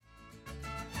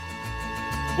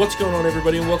What's going on,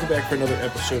 everybody, and welcome back for another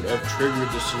episode of Triggered.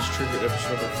 This is Triggered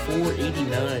episode number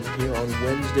 489 here on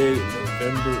Wednesday,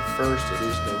 November 1st. It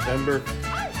is November.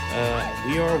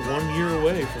 We are 1 year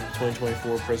away from the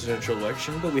 2024 presidential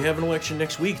election, but we have an election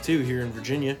next week, too, here in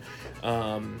Virginia.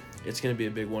 It's going to be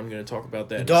a big one. I'm going to talk about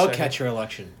that. Dog catcher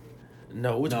election.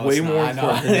 No, it's way more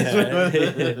important than that.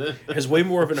 It has way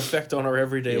more of an effect on our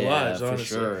everyday lives, honestly.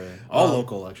 For sure. All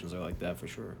local elections are like that, for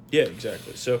sure. Yeah,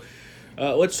 exactly. So,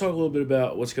 let's talk a little bit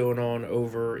about what's going on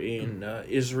over in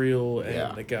Israel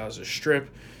and the Gaza Strip.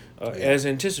 As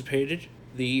anticipated,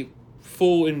 the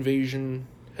full invasion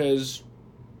has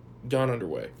gone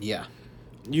underway. Yeah.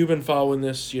 You've been following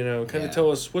this, kind of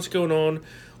tell us what's going on,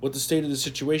 what the state of the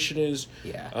situation is,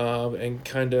 and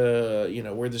kind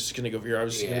of, where this is going to go from here.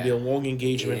 Obviously, it's going to be a long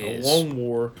engagement, a long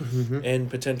war, and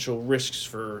potential risks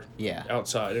for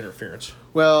outside interference.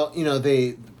 Well,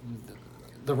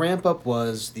 the ramp up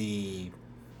was the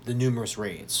numerous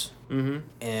raids. Mm-hmm.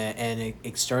 And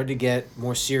it started to get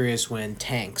more serious when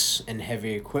tanks and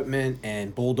heavy equipment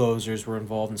and bulldozers were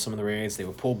involved in some of the raids. They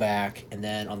were pulled back, and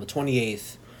then on the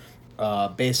 28th,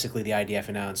 basically the IDF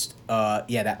announced,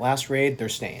 that last raid, they're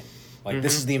staying.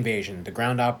 This is the invasion. The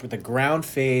ground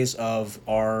phase of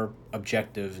our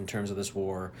objective in terms of this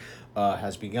war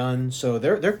has begun. So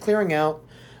they're clearing out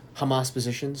Hamas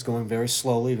positions, going very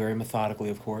slowly, very methodically,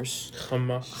 of course.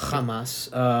 Hamas.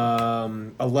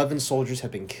 11 soldiers have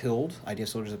been killed. IDF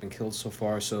soldiers have been killed so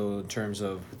far. So in terms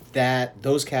of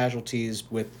those casualties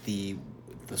with the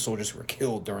soldiers who were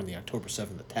killed during the October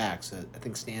 7th attacks, I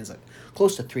think stands at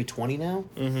close to 320 now.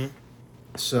 Mm-hmm.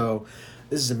 So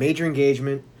this is a major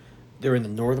engagement. They're in the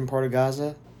northern part of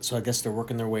Gaza, so I guess they're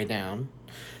working their way down.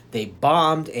 They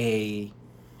bombed a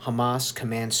Hamas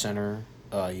command center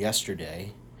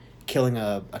yesterday, killing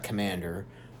a commander.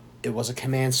 It was a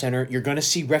command center. You're going to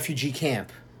see refugee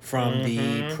camp from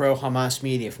the pro-Hamas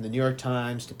media, from the New York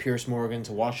Times to Piers Morgan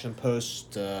to Washington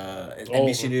Post,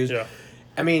 NBC News. Yeah.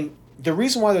 I mean, the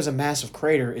reason why there's a massive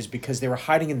crater is because they were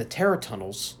hiding in the terror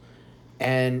tunnels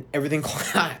and everything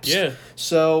collapsed. Yeah.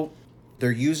 So they're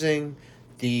using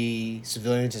the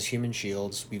civilians as human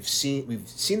shields. We've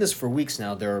seen this for weeks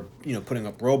now. They're putting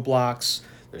up roadblocks.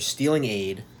 They're stealing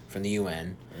aid from the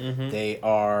UN. Mm-hmm. They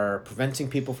are preventing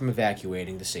people from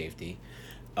evacuating to safety.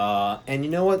 And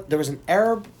you know what? There was an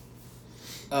Arab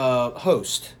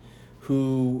host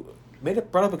who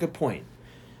brought up a good point.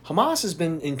 Hamas has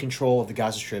been in control of the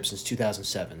Gaza Strip since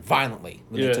 2007, violently,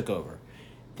 when they took over.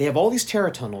 They have all these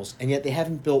terror tunnels, and yet they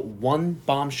haven't built one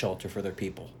bomb shelter for their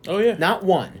people. Oh, yeah. Not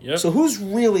one. Yep. So who's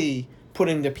really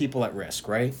putting their people at risk,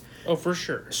 right? Oh, for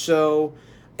sure. So,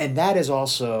 and that is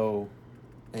also,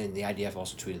 and the IDF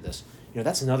also tweeted this,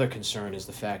 that's another concern is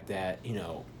the fact that,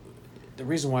 the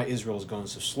reason why Israel is going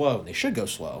so slow, and they should go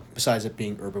slow, besides it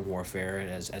being urban warfare, and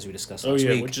as we discussed last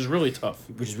week. Which is really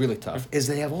tough. Is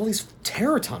they have all these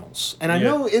terror tunnels. And I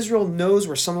know Israel knows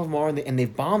where some of them are, and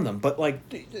they've bombed them, but,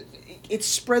 it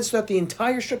spreads throughout the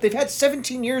entire strip. They've had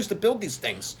 17 years to build these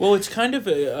things. Well, it's kind of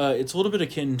it's a little bit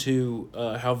akin to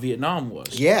how Vietnam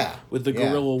was. Yeah. With the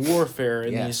guerrilla warfare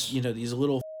and these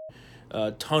little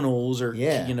tunnels or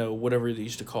whatever they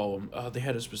used to call them. They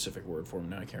had a specific word for them.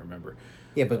 Now I can't remember.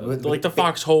 Yeah, but the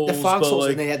foxholes. The foxholes,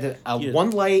 and they had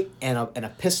one light and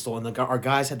a pistol, and our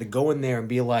guys had to go in there and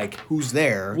be like, "Who's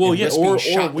there?" Well,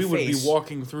 or we would be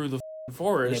walking through the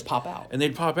forest. And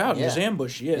they'd pop out. And just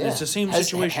ambush. Yeah, it's the same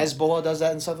situation. Hezbollah does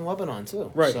that in southern Lebanon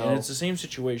too. Right, and it's the same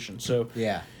situation. So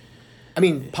yeah, I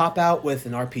mean, pop out with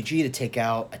an RPG to take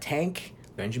out a tank.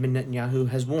 Benjamin Netanyahu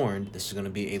has warned this is going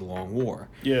to be a long war.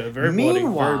 Yeah, very bloody.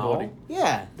 Very bloody.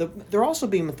 Yeah, they're also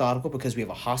being methodical because we have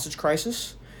a hostage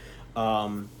crisis.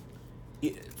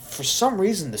 For some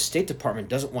reason, the State Department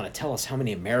doesn't want to tell us how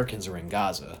many Americans are in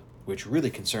Gaza, which really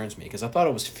concerns me because I thought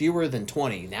it was fewer than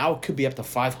 20. Now it could be up to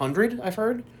 500, I've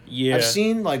heard. Yeah. I've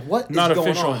seen, what is going on? Not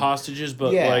official hostages,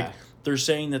 but, they're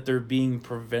saying that they're being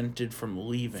prevented from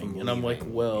leaving. And I'm like,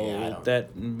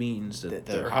 that means that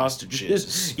they're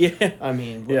hostages. Yeah. I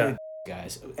mean,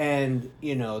 guys. And,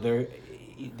 they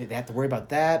have to worry about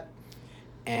that.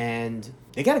 And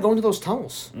they got to go into those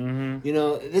tunnels. Mm-hmm.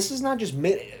 This is not just...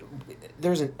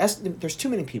 There's too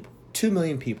many people. 2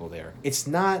 million people there. It's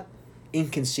not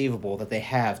inconceivable that they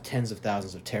have tens of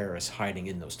thousands of terrorists hiding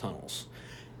in those tunnels,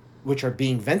 which are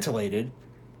being ventilated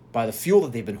by the fuel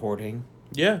that they've been hoarding.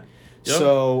 Yeah. Yep.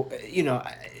 So,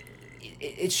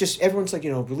 it's just everyone's like,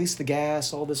 release the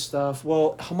gas, all this stuff.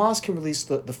 Well, Hamas can release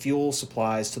the fuel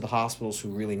supplies to the hospitals who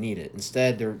really need it.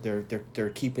 Instead, they're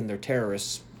keeping their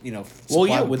terrorists,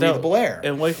 supplied with breathable air.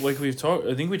 And like we've talked,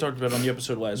 I think we talked about it on the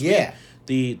episode last week.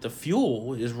 the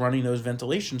fuel is running those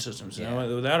ventilation systems. You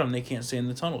know, without them, they can't stay in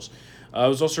the tunnels. I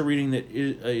was also reading that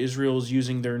Israel is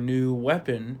using their new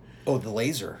weapon. Oh, the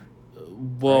laser.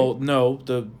 Well, right. No,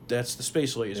 that's the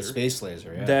space laser. The space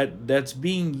laser, yeah. That's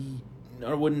being,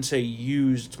 I wouldn't say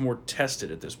used, it's more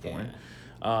tested at this point.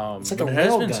 Yeah. It's like a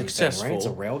railgun thing, right? It's a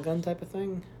railgun type of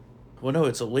thing. Well, no,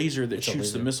 it's a laser that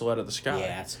shoots the missile out of the sky.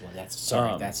 Yeah,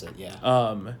 that's it.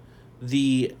 Yeah.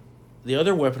 The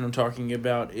other weapon I'm talking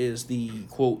about is the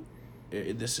quote.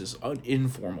 This is an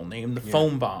informal name, the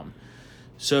foam bomb.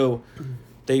 So,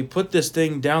 they put this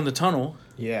thing down the tunnel.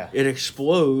 Yeah. It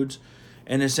explodes,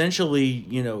 and essentially,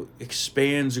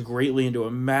 expands greatly into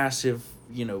a massive,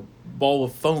 ball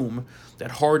of foam that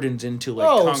hardens into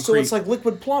concrete. So it's like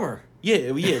liquid plumber.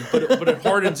 Yeah, but it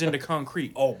hardens into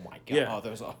concrete. Oh my god!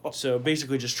 Yeah. So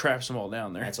basically, just traps them all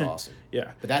down there. That's awesome.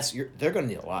 Yeah, but they're going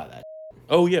to need a lot of that.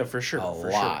 Oh yeah, for sure. A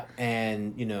lot,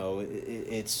 and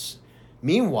it's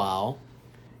meanwhile,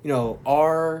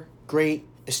 our great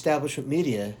establishment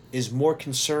media is more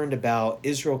concerned about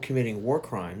Israel committing war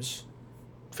crimes.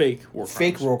 Fake war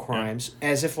crimes,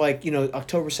 as if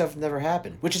October 7th never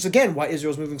happened, which is again why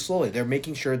Israel's moving slowly. They're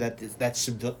making sure that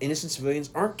innocent civilians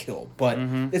aren't killed, but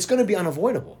it's going to be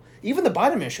unavoidable. Even the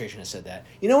Biden administration has said that.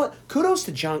 You know what? Kudos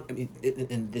to John. I mean,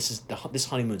 and this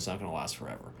honeymoon's not going to last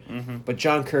forever. Mm-hmm. But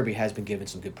John Kirby has been given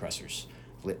some good pressers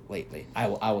lately. I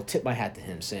will tip my hat to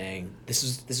him, saying this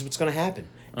is what's going to happen.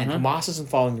 And Hamas isn't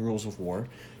following the rules of war.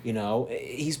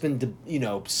 He's been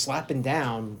slapping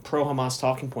down pro-Hamas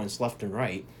talking points left and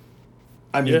right.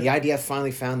 I mean, the IDF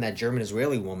finally found that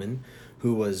German-Israeli woman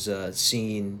who was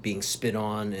seen being spit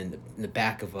on in the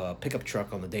back of a pickup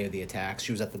truck on the day of the attacks.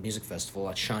 She was at the music festival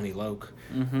at Shani Lok.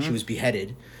 Mm-hmm. She was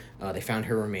beheaded. They found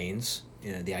her remains.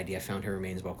 The IDF found her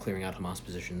remains while clearing out Hamas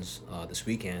positions this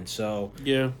weekend. So,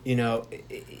 and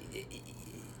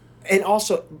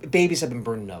also, babies have been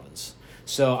burned in ovens.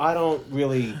 So I don't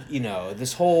really,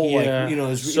 this whole,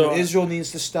 Israel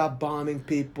needs to stop bombing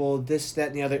people, this, that,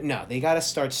 and the other. No, they got to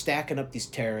start stacking up these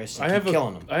terrorists and keep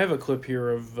killing them. I have a clip here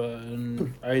of,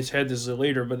 I had this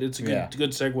later, but it's a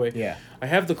good segue. Yeah. I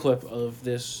have the clip of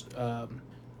this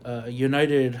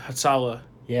United Hatzalah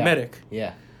medic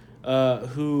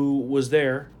who was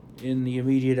there in the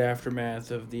immediate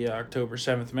aftermath of the October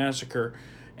 7th massacre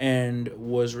and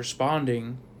was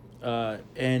responding,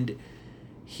 and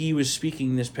he was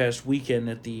speaking this past weekend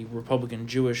at the Republican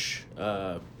Jewish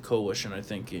Coalition, I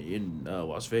think, in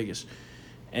Las Vegas.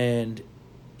 And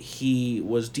he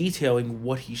was detailing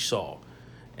what he saw.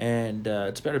 And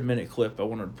it's about a minute clip. I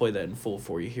wanted to play that in full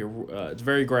for you here. It's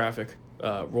very graphic.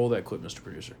 Roll that clip, Mr.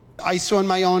 Producer. I saw in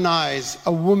my own eyes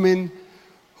a woman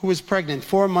who was pregnant,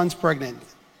 4 months pregnant.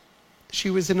 She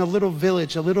was in a little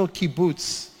village, a little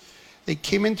kibbutz. They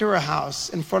came into her house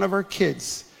in front of her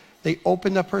kids. They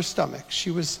opened up her stomach.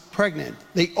 She was pregnant.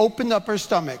 They opened up her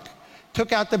stomach,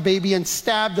 took out the baby, and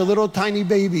stabbed the little tiny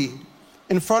baby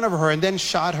in front of her, and then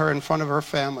shot her in front of her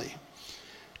family.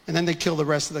 And then they killed the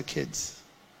rest of the kids.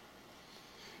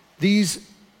 These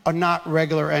are not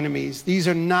regular enemies. These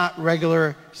are not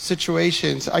regular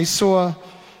situations. I saw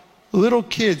little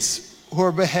kids who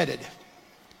are beheaded.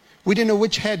 We didn't know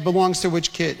which head belongs to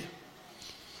which kid.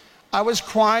 I was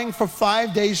crying for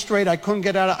 5 days straight. I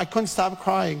couldn't stop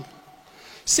crying.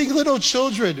 Seeing little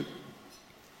children,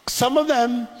 some of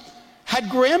them had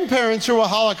grandparents who were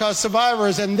Holocaust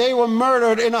survivors, and they were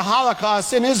murdered in a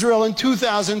Holocaust in Israel in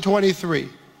 2023.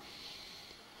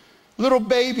 Little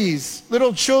babies,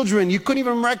 little children, you couldn't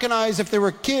even recognize if they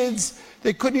were kids.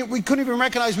 We couldn't even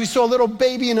recognize. We saw a little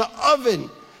baby in an oven.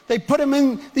 They put them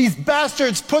in, these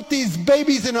bastards put these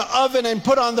babies in an oven and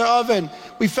put on their oven.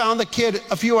 We found the kid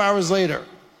a few hours later.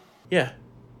 Yeah.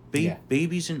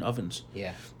 Babies in ovens.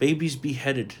 Yeah. Babies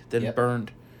beheaded, then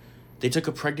burned. They took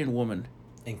a pregnant woman.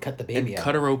 And cut the baby out. And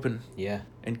cut her open. Yeah.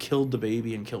 And killed the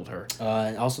baby and killed her.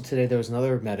 And also today there was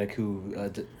another medic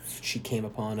who, she came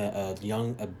upon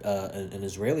an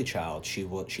Israeli child. She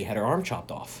had her arm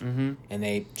chopped off. Mm-hmm.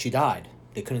 And she died.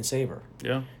 They couldn't save her.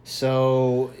 Yeah.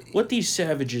 So what these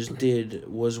savages did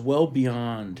was well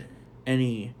beyond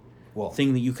any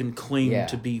thing that you can claim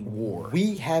to be war.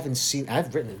 We haven't seen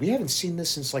this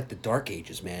since the Dark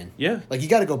Ages, man. Yeah. You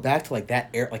got to go back to that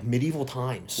era, medieval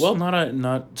times. Well,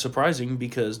 not surprising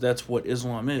because that's what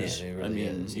Islam is. Yeah, it really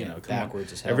is.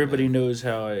 Backwards as hell. Everybody knows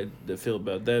how I feel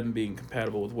about them being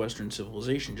compatible with Western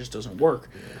civilization. Just doesn't work.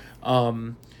 Yeah.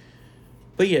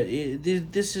 But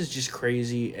this is just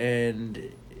crazy,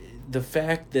 and the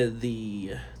fact that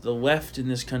the left in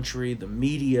this country, the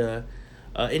media,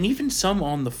 and even some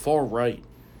on the far right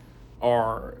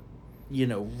are,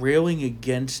 railing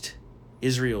against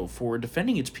Israel for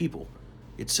defending its people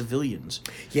It's civilians.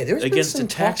 Yeah, there's against been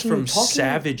some attacks from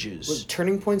savages. With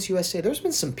Turning Points USA, there's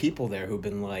been some people there who've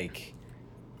been like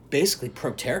basically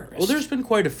pro-terrorist. Well, there's been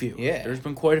quite a few. Yeah. There's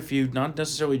been quite a few, not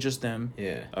necessarily just them.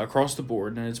 Yeah. Across the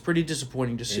board, and it's pretty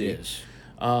disappointing to see. It is.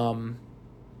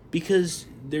 Because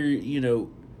they're,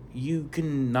 you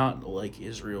can not like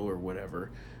Israel or whatever.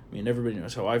 I mean, everybody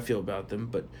knows how I feel about them,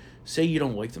 but say you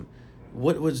don't like them.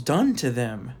 What was done to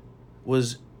them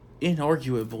was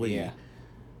inarguably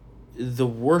the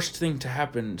worst thing to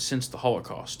happen since the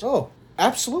Holocaust. Oh,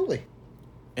 absolutely.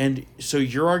 And so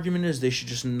your argument is they should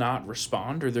just not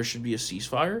respond, or there should be a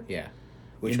ceasefire? Yeah.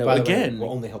 Which, by by the again, way,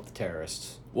 will only help the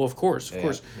terrorists. Well, of course.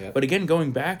 Yeah. But again,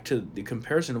 going back to the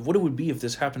comparison of what it would be if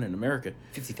this happened in America.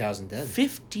 50,000 dead.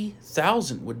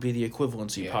 50,000 would be the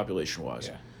equivalency population-wise.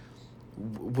 Yeah.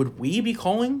 Would we be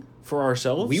calling for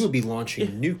ourselves? We would be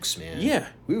launching nukes, man. Yeah.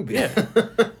 We would be. Yeah.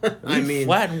 I mean,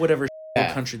 flatten whatever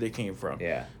country they came from.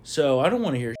 Yeah. So I don't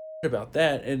want to hear about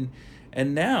that.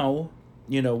 And now,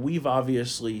 we've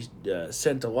obviously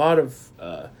sent a lot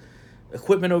of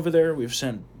equipment over there. We've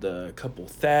sent a couple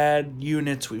THAAD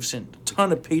units. We've sent a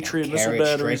ton of Patriot missile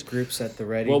batteries. Strike groups at the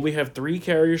ready. Well, we have 3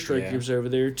 carrier strike groups over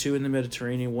there, 2 in the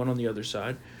Mediterranean, 1 on the other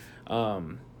side.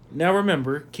 Now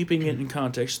remember, keeping it in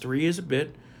context, 3 is a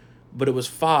bit, but it was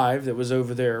 5 that was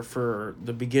over there for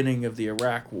the beginning of the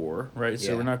Iraq War, right?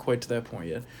 So we're not quite to that point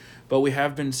yet. But we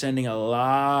have been sending a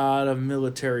lot of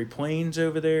military planes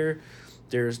over there.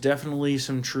 There's definitely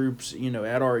some troops,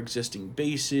 at our existing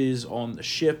bases, on the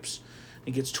ships. I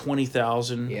think it's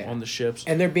 20,000 on the ships.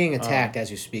 And they're being attacked,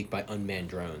 as you speak, by unmanned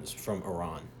drones from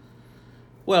Iran.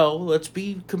 Well, let's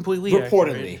be completely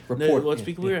Reportedly. accurate. Let's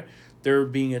be clear. They're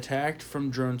being attacked from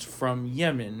drones from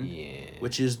Yemen,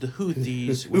 which is the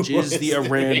Houthis, which is the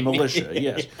Iran militia.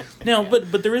 Yes. Now,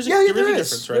 but there is a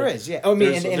difference, right? There is. Yeah. I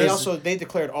mean, and they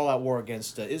declared all-out war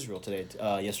against Israel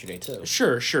yesterday too.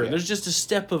 Sure. Yeah. There's just a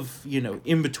step of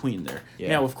in between there. Yeah.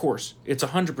 Now, of course, it's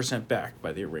 100% backed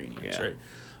by the Iranians, right?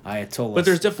 Ayatollahs. But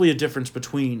there's definitely a difference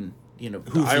between the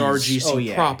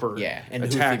IRGC proper and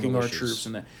attacking our troops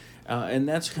and that, and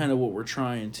that's kind of what we're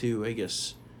trying to, I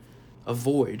guess,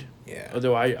 avoid. Yeah.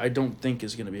 Although I don't think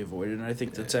is going to be avoided, and I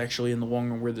think that's actually in the long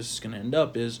run where this is going to end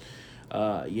up is,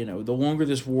 the longer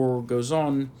this war goes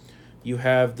on, you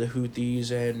have the Houthis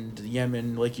and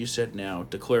Yemen, like you said now,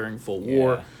 declaring full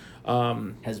war.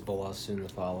 Hezbollah soon to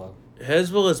follow.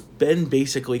 Hezbollah's been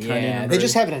basically kind of... they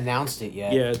just haven't announced it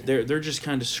yet. Yeah, they're just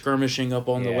kind of skirmishing up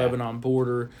on the Lebanon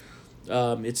border.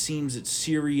 It seems that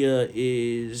Syria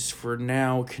is, for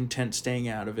now, content staying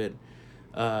out of it.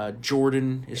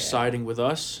 Jordan is siding with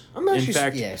us. In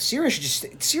fact,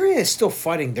 Syria is still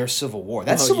fighting their civil war.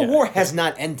 That civil war has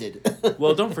not ended.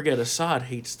 Well, don't forget, Assad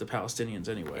hates the Palestinians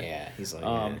anyway. Yeah, he's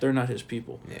like, they're not his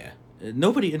people. Yeah.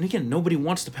 Nobody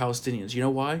wants the Palestinians. You know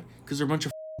why? Because they're a bunch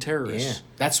of terrorists. Yeah.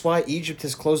 That's why Egypt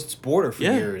has closed its border for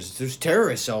years. There's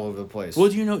terrorists all over the place.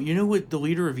 Well, you know what the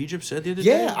leader of Egypt said the other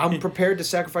day? Yeah, I'm prepared to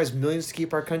sacrifice millions to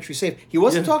keep our country safe. He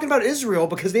wasn't talking about Israel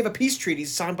because they have a peace treaty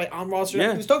signed by Anwar. He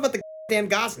was talking about the damn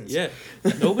Gazans. Yeah,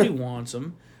 nobody wants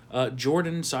them.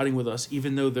 Jordan siding with us,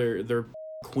 even though their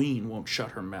queen won't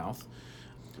shut her mouth.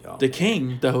 The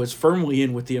king, though, is firmly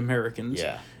in with the Americans.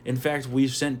 Yeah. In fact,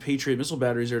 we've sent Patriot missile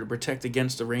batteries there to protect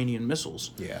against Iranian missiles.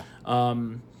 Yeah.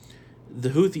 The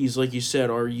Houthis, like you said,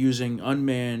 are using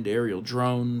unmanned aerial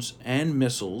drones and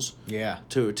missiles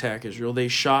to attack Israel. They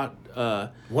shot...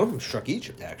 one of them struck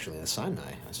Egypt, actually, in the Sinai.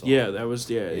 I saw there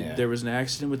was an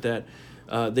accident with that.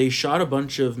 They shot a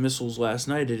bunch of missiles last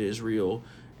night at Israel,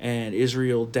 and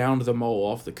Israel downed them all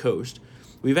off the coast.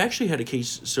 We've actually had a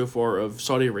case so far of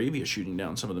Saudi Arabia shooting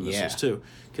down some of the missiles, too,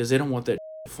 because they don't want that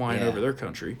flying over their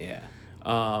country. Yeah.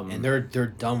 And they're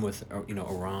done with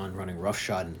Iran running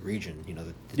roughshod in the region.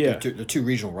 The two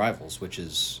regional rivals, which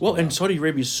is and Saudi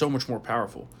Arabia is so much more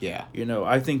powerful. Yeah,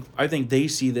 I think they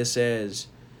see this as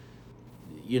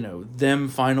them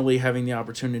finally having the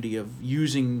opportunity of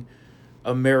using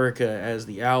America as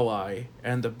the ally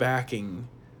and the backing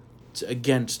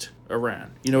against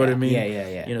Iran. You know what I mean?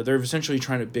 Yeah. They're essentially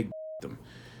trying to big them.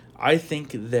 I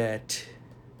think that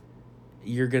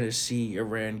you're going to see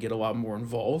Iran get a lot more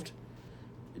involved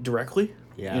directly,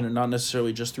 not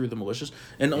necessarily just through the militias.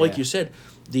 And like you said,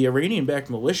 the Iranian-backed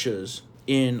militias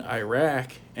in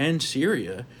Iraq and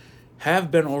Syria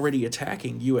have been already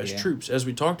attacking U.S. troops, as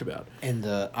we talked about. And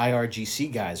the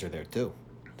IRGC guys are there, too.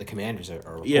 The commanders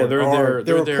are they're there.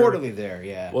 They're reportedly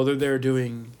there, Well, they're there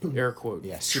doing, air quote,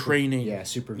 training.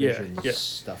 Supervision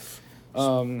stuff.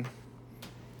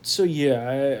 So,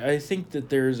 I think that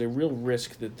there's a real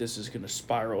risk that this is going to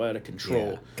spiral out of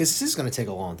control. Because this is going to take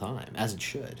a long time, as it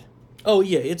should. Oh,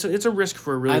 yeah, it's a risk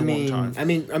for a really long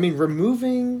time. I mean,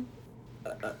 removing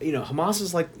Hamas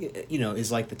is like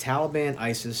the Taliban,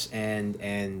 ISIS, and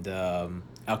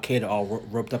Al Qaeda all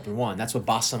roped up in one. That's what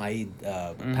Bassem Aid,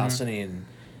 Palestinian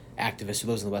activist who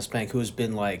lives in the West Bank, who has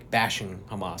been like bashing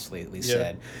Hamas lately,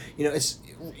 said,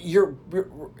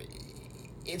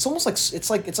 it's almost like it's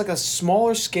like a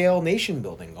smaller scale nation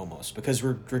building almost, because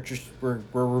we're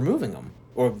removing them,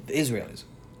 or the Israelis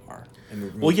are.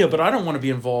 Well, yeah, but I don't want to be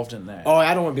involved in that. Oh,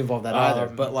 I don't want to be involved in that either.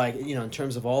 But in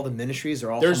terms of all the ministries,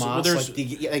 they're all Hamas.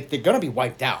 They're going to be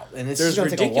wiped out, and it's going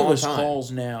to take a long time. There's ridiculous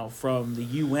calls now from the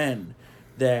UN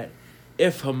that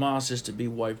if Hamas is to be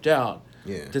wiped out,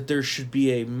 that there should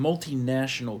be a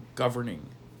multinational governing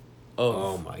of.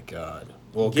 Oh my God!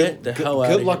 Well, get the hell out of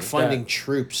here. Good luck finding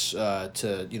troops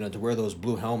to wear those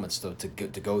blue helmets to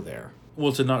go there.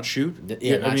 Well, to not shoot.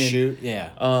 Shoot.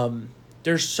 Yeah.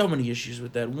 There's so many issues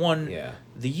with that. One,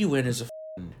 the UN is a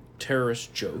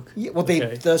terrorist joke. Yeah, well,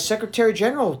 the Secretary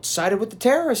General sided with the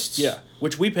terrorists. Yeah,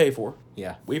 which we pay for.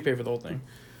 Yeah. We pay for the whole thing.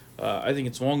 I think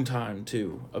it's a long time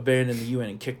to abandon the UN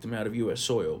and kick them out of U.S.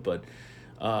 soil, but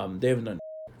they haven't done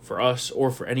for us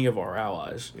or for any of our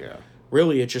allies. Yeah.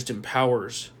 Really, it just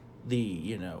empowers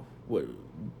the, what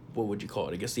would you call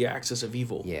it? I guess the axis of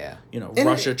evil. Yeah.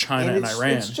 Russia, China, and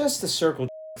Iran. It's just the circle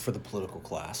for the political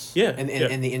class. Yeah.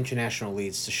 And the international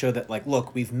leads to show that, like,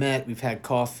 look, we've met, we've had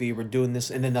coffee, we're doing this,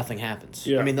 and then nothing happens.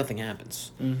 Yeah. I mean, nothing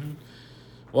happens. Mm-hmm.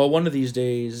 Well, one of these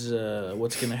days,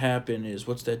 what's going to happen is,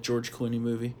 what's that George Clooney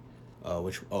movie?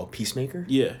 Peacemaker?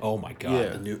 Yeah. Oh my God. Yeah.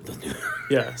 The new.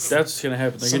 Yeah, that's going to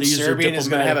happen. They're Some going to use Serbian their diplomatic. is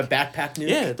going to have a backpack nuke.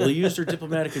 Yeah, they'll use their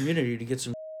diplomatic immunity to get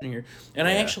some in here. And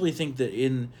I actually think that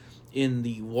in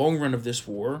the long run of this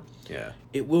war,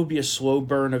 it will be a slow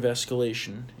burn of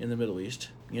escalation in the Middle East.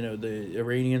 The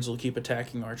Iranians will keep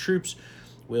attacking our troops.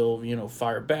 We'll,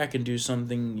 fire back and do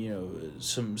something,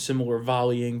 some similar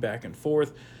volleying back and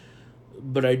forth.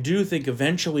 But I do think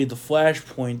eventually the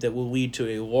flashpoint that will lead to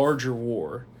a larger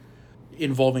war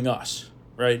involving us,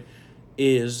 right,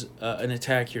 is an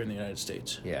attack here in the United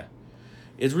States. Yeah.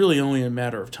 It's really only a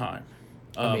matter of time.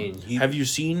 Have you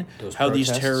seen how protests?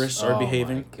 these terrorists are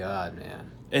behaving? Oh my God,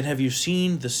 man. And have you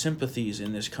seen the sympathies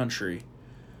in this country?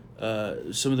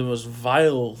 Some of the most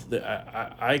vile...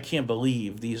 I can't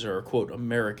believe these are, quote,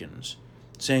 Americans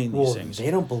saying these things.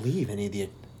 They don't believe any of the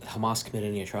Hamas committed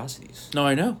any atrocities. No,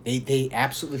 I know. They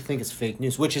absolutely think it's fake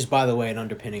news, which is, by the way, an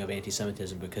underpinning of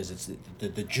anti-Semitism, because it's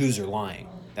the Jews are lying.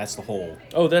 That's the whole.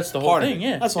 Oh, that's the whole part thing. Of it.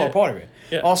 Yeah, that's the whole part of it.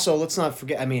 Yeah. Also, let's not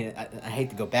forget. I mean, I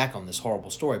hate to go back on this horrible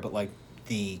story, but like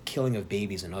the killing of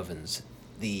babies in ovens,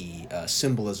 the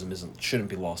symbolism shouldn't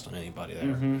be lost on anybody there.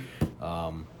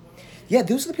 Mm-hmm. Yeah,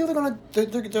 those are the people they're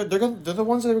the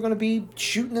ones that are going to be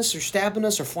shooting us or stabbing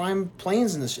us or flying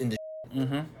planes in this.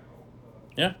 Mm-hmm.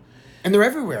 Yeah. And they're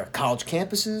everywhere. College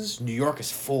campuses. New York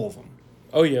is full of them.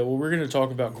 Oh yeah, well we're going to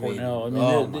talk about Cornell.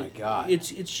 My God!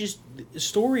 It's just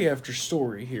story after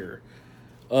story here,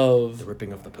 of the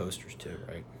ripping of the posters too,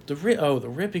 right? The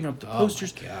ripping up the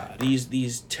posters. My God.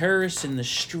 These terrorists in the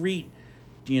street,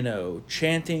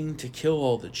 chanting to kill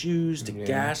all the Jews, to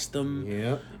gas them.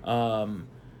 Yep.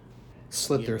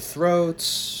 Slit their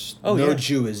throats. No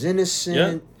Jew is innocent.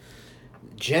 Yep.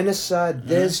 Genocide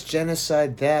this,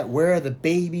 genocide that. Where are the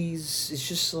babies? It's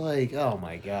just like, oh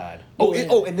my God.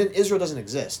 And then Israel doesn't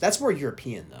exist. That's more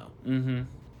European though.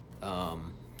 Mm-hmm.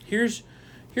 Here's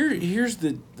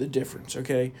the difference.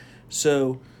 Okay,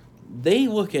 so they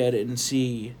look at it and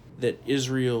see that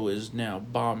Israel is now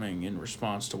bombing in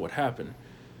response to what happened.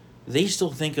 They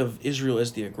still think of Israel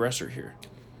as the aggressor here.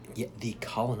 Yeah, the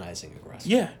colonizing aggressor.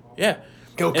 Yeah.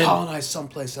 Go colonize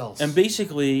someplace else. And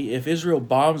basically, if Israel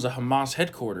bombs a Hamas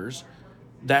headquarters,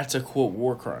 that's a, quote,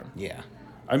 war crime. Yeah.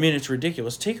 I mean, it's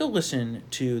ridiculous. Take a listen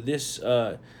to this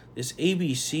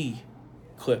ABC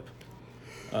clip.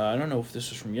 I don't know if this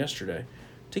was from yesterday.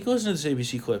 Take a listen to this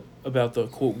ABC clip about the,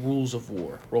 quote, rules of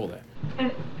war. Roll that.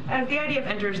 And as the IDF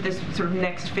enters this sort of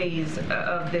next phase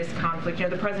of this conflict,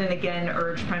 the president again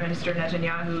urged Prime Minister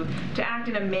Netanyahu to act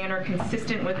in a manner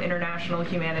consistent with international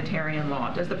humanitarian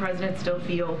law. Does the president still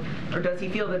feel, or does he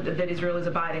feel that Israel is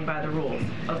abiding by the rules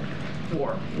of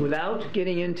war? Without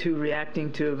getting into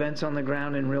reacting to events on the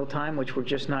ground in real time, which we're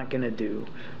just not going to do.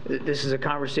 This is a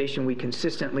conversation we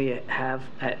consistently have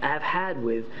had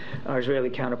with our Israeli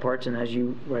counterparts, and as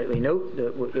you rightly note,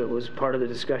 it was part of the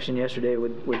discussion yesterday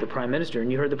with the Prime Minister,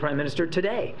 and you heard the Prime Minister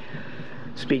today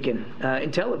speaking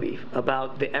in Tel Aviv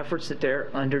about the efforts that they're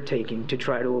undertaking to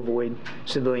try to avoid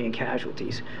civilian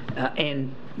casualties.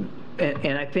 And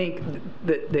I think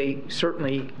that they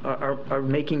certainly are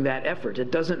making that effort.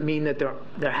 It doesn't mean that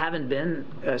there haven't been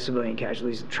civilian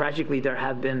casualties. Tragically, there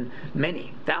have been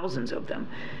many, thousands of them.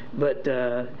 But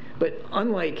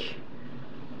unlike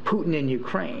Putin in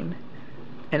Ukraine.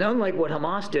 And unlike what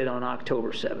Hamas did on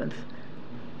October 7th,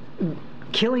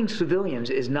 killing civilians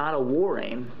is not a war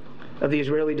aim of the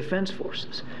Israeli Defense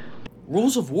Forces.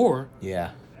 Rules of war?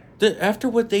 Yeah. After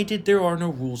what they did, there are no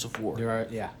rules of war. There are,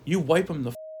 yeah. You wipe them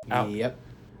the out. Yep.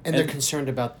 And they're concerned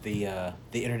about the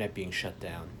internet being shut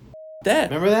down. That.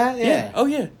 Remember that? Yeah. Oh,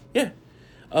 yeah. Yeah.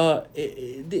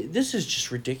 This is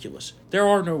just ridiculous. There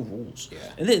are no rules. Yeah.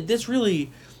 And this really...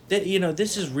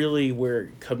 this is really where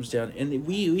it comes down. And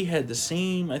we had the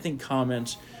same, I think,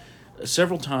 comments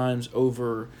several times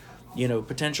over,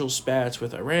 potential spats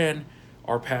with Iran,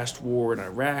 our past war in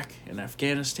Iraq and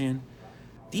Afghanistan.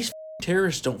 These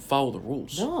terrorists don't follow the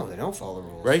rules. No, they don't follow the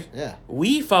rules. Right? Yeah.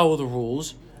 We follow the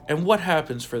rules, and what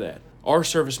happens for that? Our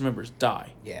service members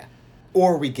die. Yeah.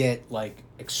 Or we get,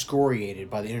 excoriated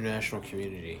by the international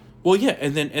community. Well, yeah,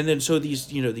 and then so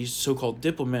these so-called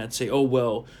diplomats say, oh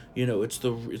well, it's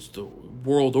the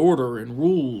world order and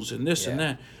rules and this and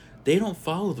that. They don't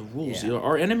follow the rules. Yeah.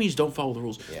 Our enemies don't follow the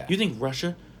rules. Yeah. You think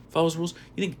Russia follows the rules?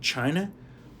 You think China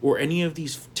or any of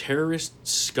these terrorist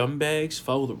scumbags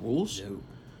follow the rules?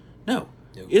 No.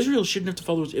 Israel shouldn't have to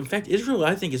follow the rules. In fact, Israel,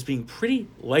 I think, is being pretty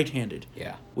light-handed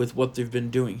with what they've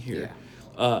been doing here.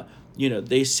 Yeah.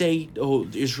 They say, oh,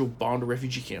 Israel bombed a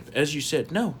refugee camp. As you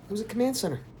said, no. It was a command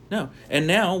center. No. And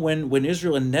now when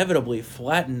Israel inevitably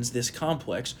flattens this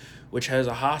complex, which has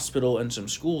a hospital and some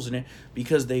schools in it,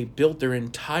 because they built their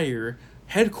entire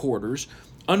headquarters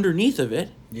underneath of it.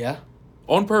 Yeah.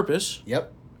 On purpose.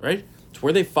 Yep. Right? It's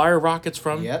where they fire rockets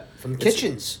from. Yep. From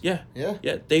kitchens. Yeah. Yeah.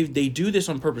 Yeah. They do this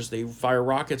on purpose. They fire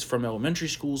rockets from elementary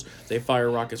schools. They fire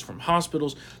rockets from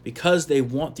hospitals because they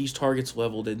want these targets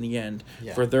leveled in the end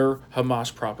for their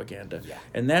Hamas propaganda. Yeah.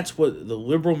 And that's what the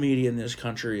liberal media in this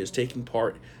country is taking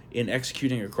part in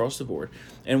executing across the board.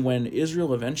 And when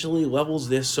Israel eventually levels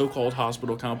this so-called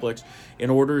hospital complex in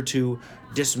order to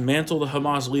dismantle the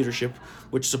Hamas leadership,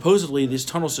 which supposedly this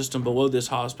tunnel system below this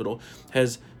hospital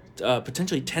has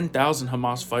potentially 10,000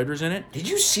 Hamas fighters in it. Did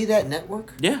you see that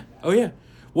network? Yeah. Oh, yeah.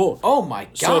 Well, oh my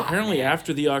God. So apparently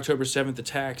after the October 7th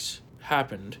attacks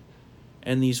happened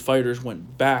and these fighters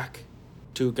went back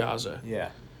to Gaza,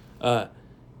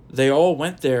 they all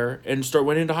went there and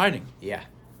went into hiding. Yeah.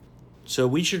 So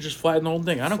we should just flatten the whole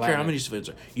thing. I don't care how many civilians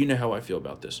are. You know how I feel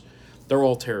about this. They're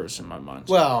all terrorists in my mind.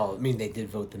 Well, I mean, they did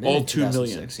vote them in. All 2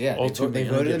 million. Yeah, all they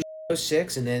voted them in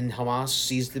 2006, and then Hamas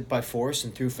seized it by force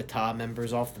and threw Fatah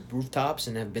members off the rooftops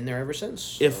and have been there ever since.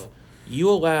 So. If you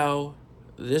allow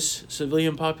this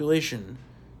civilian population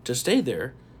to stay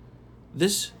there,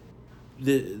 this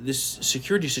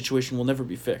security situation will never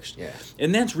be fixed. Yeah.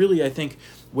 And that's really, I think,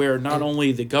 where not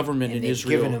only the government in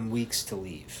Israel... given them weeks to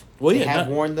leave. Well, they have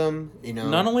warned them,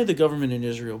 Not only the government in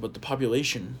Israel, but the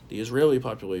population, the Israeli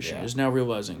population, is now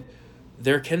realizing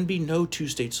there can be no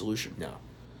two-state solution. No.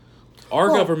 Our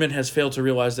government has failed to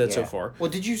realize that so far.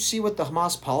 Well, did you see what the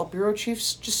Hamas Politburo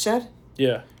chiefs just said?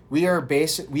 Yeah. We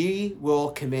will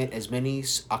commit as many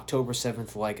October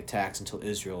 7th-like attacks until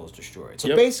Israel is destroyed.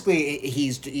 So basically,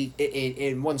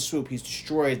 in one swoop, he's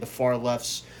destroyed the far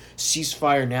left's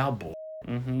ceasefire now bull,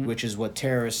 which is what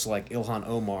terrorists like Ilhan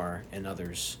Omar and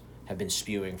others have been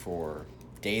spewing for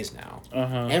days now,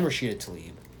 and Rashida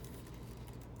Tlaib.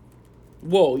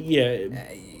 Well, yeah.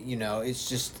 It's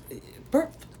just...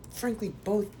 frankly,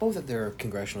 both of their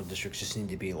congressional districts just need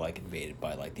to be invaded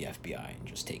by the FBI and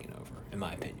just taken over, in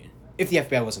my opinion. If the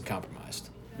FBI wasn't compromised,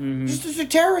 just there's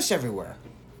terrorists everywhere.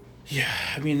 Yeah,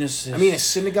 I mean a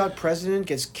synagogue president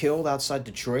gets killed outside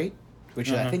Detroit, which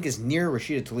I think is near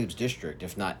Rashida Tlaib's district,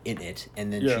 if not in it,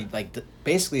 and then she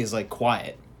basically is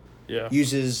quiet. Yeah.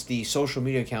 Uses the social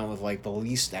media account with the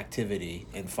least activity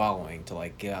and following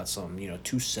to get out some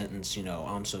 2-sentence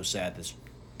I'm so sad this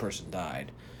person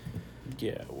died.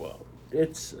 Yeah, well,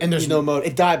 it's... And there's no motive.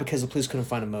 It died because the police couldn't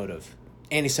find a motive.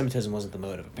 Anti-Semitism wasn't the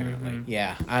motive, apparently.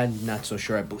 Yeah, I'm not so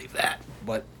sure I believe that,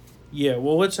 but... Yeah,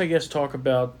 well, let's, I guess, talk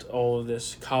about all of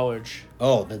this college...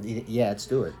 Oh, let's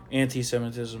do it.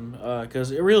 Anti-Semitism,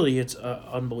 because it's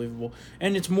unbelievable.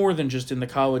 And it's more than just in the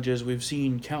colleges. We've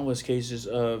seen countless cases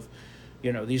of,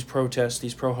 these protests,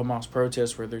 these pro-Hamas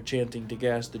protests, where they're chanting to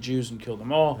gas the Jews and kill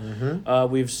them all.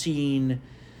 We've seen...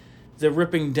 the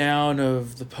ripping down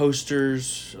of the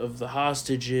posters of the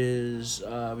hostages.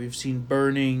 We've seen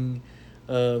burning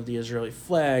of the Israeli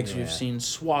flags. We've seen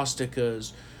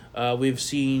swastikas. We've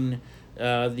seen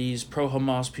these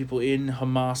pro-Hamas people in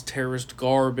Hamas terrorist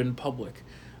garb in public.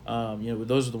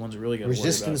 Those are the ones that really got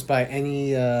resistance by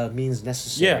any means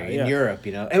necessary in Europe.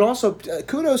 And also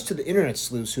kudos to the internet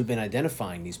sleuths who've been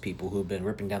identifying these people who've been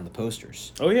ripping down the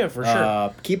posters. Oh yeah, for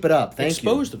sure. Keep it up.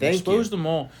 Expose them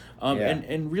all.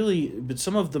 And really, but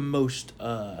some of the most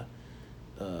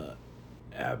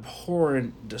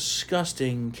abhorrent,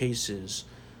 disgusting cases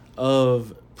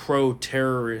of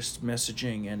pro-terrorist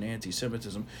messaging and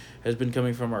anti-Semitism has been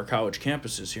coming from our college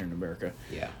campuses here in America.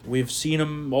 Yeah. We've seen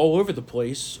them all over the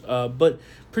place, but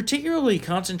particularly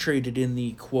concentrated in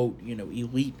the, quote,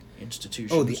 elite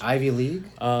institutions. Oh, the Ivy League?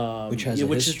 Which has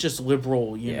which is just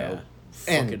liberal,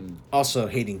 fucking... And also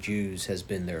hating Jews has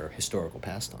been their historical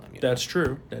pastime. That's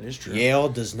true. That is true. Yale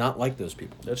does not like those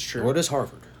people. That's true. Nor does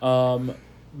Harvard.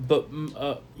 But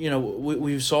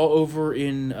we saw over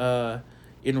in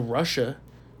Russia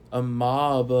a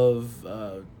mob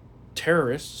of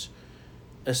terrorists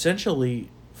essentially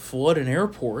flood an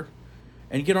airport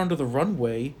and get onto the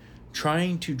runway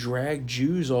trying to drag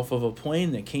Jews off of a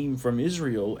plane that came from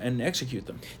Israel and execute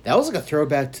them. That was like a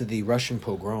throwback to the Russian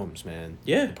pogroms, man.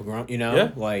 Yeah. The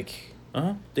pogrom, like...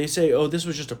 Uh-huh. They say, this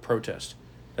was just a protest.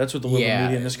 That's what the liberal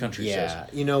media in this country says. Yeah,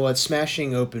 you know what?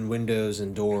 Smashing open windows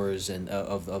and doors and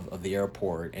of the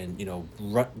airport and,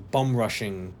 bum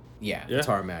rushing,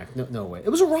 tarmac. No way. It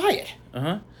was a riot.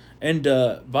 Uh-huh. And,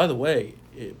 by the way,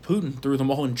 Putin threw them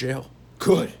all in jail.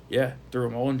 Good. Yeah, threw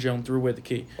them all in jail and threw away the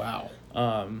key. Wow.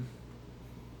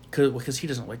 Because he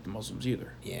doesn't like the Muslims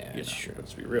either. Yeah, it's true.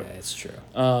 Let's be real. Yeah, it's true.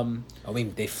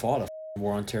 They fought a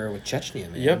war on terror with Chechnya,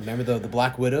 man. Yep. Remember the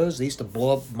Black Widows? They used to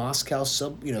blow up Moscow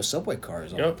subway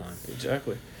cars all the time.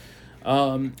 Exactly.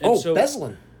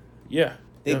 Beslan. Yeah.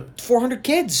 400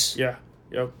 kids. Yeah.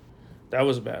 Yep. That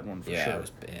was a bad one for sure. Yeah, it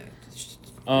was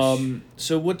bad.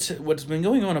 So what's been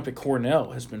going on up at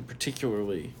Cornell has been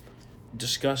particularly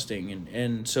disgusting,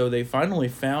 and so they finally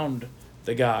found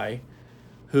the guy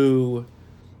who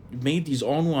made these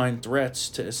online threats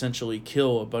to essentially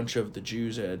kill a bunch of the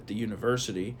Jews at the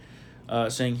university,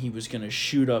 saying he was going to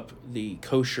shoot up the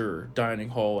kosher dining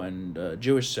hall and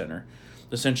Jewish center,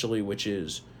 essentially, which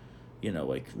is,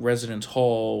 like residence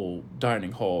hall,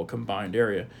 dining hall, combined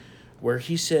area, where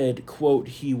he said, quote,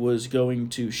 he was going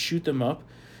to shoot them up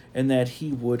and that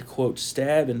he would, quote,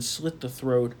 stab and slit the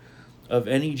throat of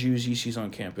any Jews he sees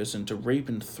on campus, and to rape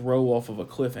and throw off of a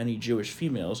cliff any Jewish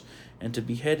females, and to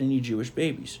behead any Jewish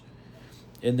babies.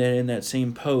 And then in that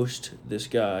same post, this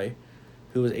guy,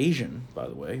 who was Asian, by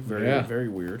the way, very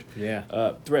weird,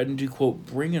 threatened to, quote,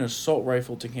 bring an assault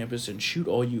rifle to campus and shoot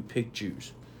all you pig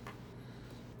Jews.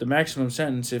 The maximum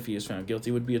sentence, if he is found guilty,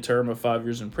 would be a term of 5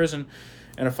 years in prison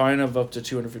and a fine of up to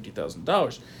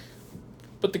 $250,000.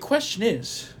 But the question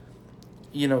is,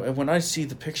 and when I see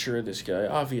the picture of this guy,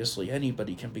 obviously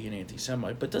anybody can be an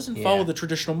anti-Semite, but doesn't follow the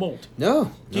traditional mold.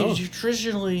 No. You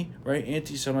traditionally, right,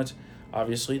 anti-Semites,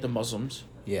 obviously the Muslims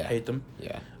hate them.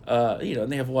 Yeah.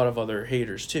 And they have a lot of other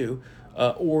haters too.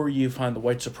 Or you find the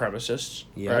white supremacists,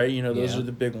 right? Those are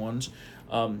the big ones.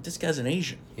 This guy's an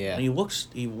Asian. Yeah. And he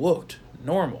looked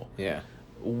normal. Yeah.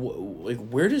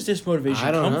 Where does this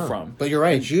motivation come from? But you're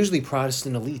right. It's usually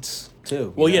Protestant elites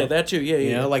too. Well, that too.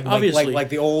 Yeah. Obviously, like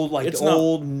the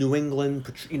old New England,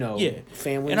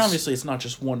 families. And obviously, it's not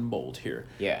just one mold here.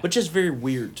 Yeah. But just very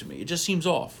weird to me. It just seems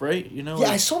off, right?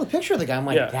 I saw the picture of the guy. I'm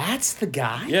like, that's the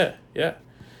guy. Yeah.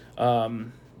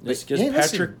 This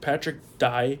guy's Patrick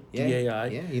Dye, D-A-I.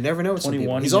 Yeah, you never know.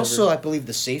 21. He's also, I believe,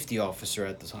 the safety officer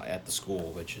at the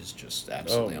school, which is just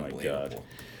absolutely unbelievable. God.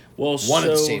 Well, one of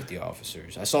the safety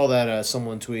officers. I saw that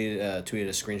someone tweeted a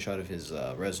screenshot of his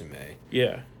resume.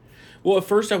 Yeah. Well, at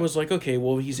first I was like, okay,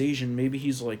 well, he's Asian. Maybe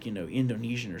he's like,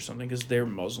 Indonesian or something because they're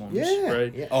Muslims,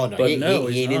 right? Yeah. Oh, no, but he ain't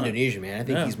not. Indonesian, man. I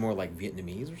think he's more like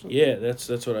Vietnamese or something. Yeah, that's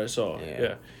what I saw.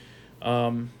 Yeah.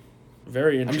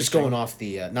 Very interesting. I'm just going off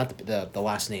the, not the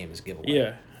last name is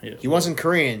giveaway. Yeah. He wasn't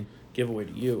Korean. Giveaway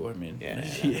to you, I mean. Yeah.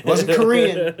 He wasn't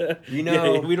Korean.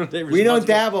 We don't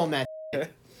dabble in that.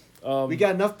 We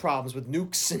got enough problems with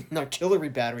nukes and artillery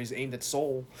batteries aimed at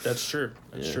Seoul. That's true.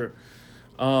 That's true.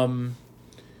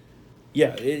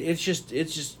 It's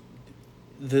just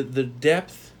the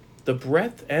depth, the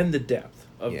breadth, and the depth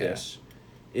of this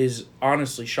is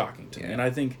honestly shocking to me. And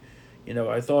I think,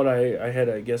 I thought I had,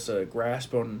 I guess, a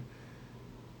grasp on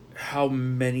how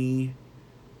many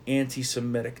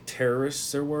anti-Semitic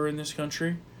terrorists there were in this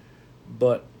country.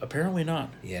 But apparently not.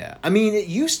 Yeah. I mean, it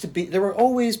used to be... There were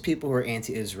always people who were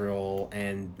anti-Israel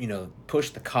and,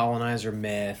 pushed the colonizer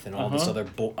myth and all this other...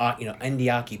 end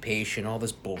the occupation, all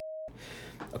this bullshit.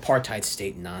 Apartheid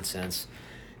state nonsense.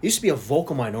 It used to be a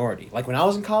vocal minority. Like, when I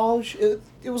was in college, it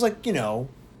was like,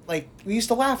 we used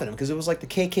to laugh at them because it was like the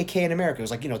KKK in America. It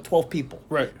was like, 12 people.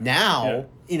 Right. Now,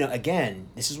 again,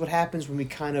 this is what happens when we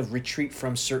kind of retreat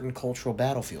from certain cultural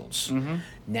battlefields. Mm-hmm.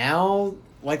 Now...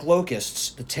 Like locusts,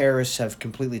 the terrorists have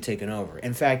completely taken over.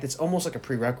 In fact, it's almost like a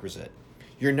prerequisite.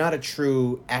 You're not a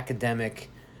true academic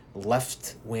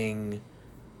left-wing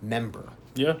member.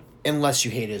 Yeah. Unless you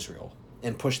hate Israel.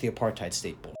 and push the apartheid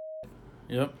state bull.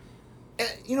 Yep.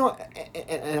 You know,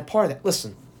 and a part of that.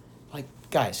 Listen, like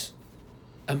guys,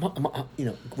 you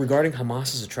know, regarding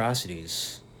Hamas's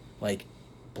atrocities, like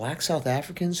black South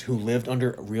Africans who lived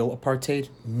under real apartheid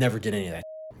never did any of that.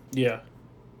 Yeah.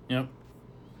 Yep.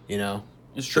 You know,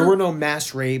 It's true. there were no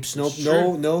mass rapes. No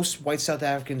white South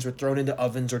Africans were thrown into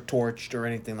ovens or torched or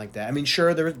anything like that. I mean,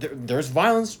 sure, there's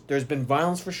violence. There's been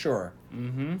violence for sure.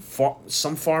 Mm-hmm.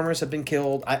 Some farmers have been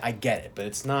killed. I get it, but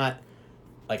it's not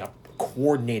like a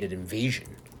coordinated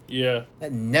invasion. Yeah.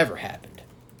 That never happened.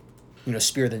 You know,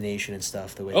 Spear the Nation and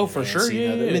stuff. The way. Oh, for sure.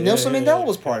 Yeah. I mean, Nelson Mandela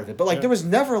was part of it, but like there was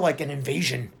never like an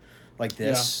invasion like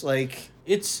this. Yeah. Like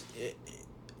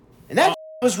and that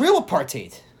was real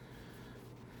apartheid.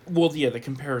 Well, yeah, the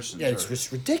comparisons. Yeah, it's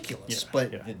just ridiculous.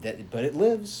 But it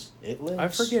lives. It lives. I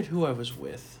forget who I was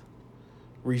with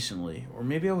recently, or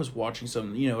maybe I was watching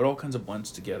something. You know, it all kinds of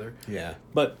blends together. Yeah.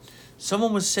 But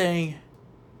someone was saying,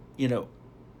 you know,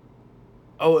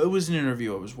 oh, it was an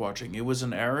interview I was watching. It was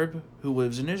an Arab who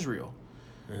lives in Israel.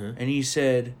 And he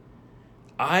said,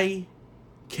 I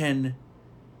can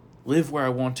live where I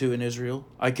want to in Israel.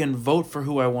 I can vote for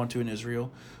who I want to in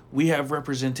Israel. We have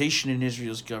representation in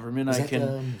Israel's government. Is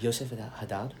that Yosef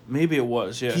Haddad? Maybe it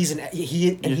was, yeah. He's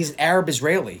an Arab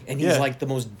Israeli, and he's like the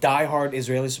most diehard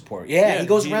Israeli supporter. Yeah, he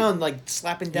goes around like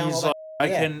slapping down all that.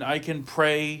 I can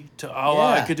pray to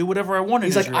Allah. I could do whatever I want.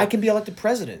 He's like, I can be elected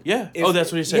president. Yeah.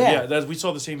 That's what he said. Yeah. We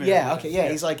saw the same. Yeah. Okay. Yeah.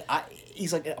 He's like,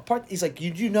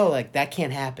 you know, like that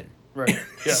can't happen. Right. Yeah.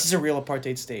 This is a real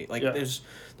apartheid state. Like,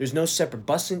 there's no separate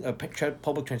busing,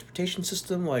 public transportation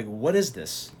system. Like, what is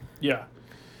this? Yeah.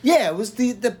 Yeah, it was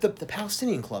the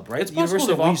Palestinian club, right? It's possible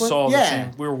that we saw the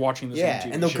same. We were watching the same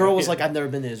TV and the show. girl was like, "I've never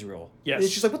been to Israel." Yes.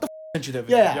 And she's like, "What the?" Sent you that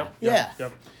video.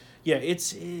 Yep. Yeah,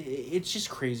 it's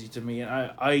just crazy to me,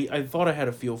 and I thought I had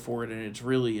a feel for it, and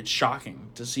it's shocking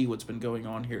to see what's been going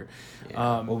on here.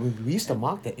 Yeah. Well, we used to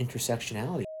mock that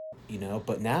intersectionality, you know,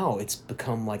 but now it's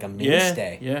become like a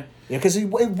mainstay. Yeah. Because it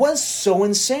was so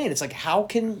insane. It's like, how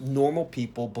can normal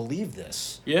people believe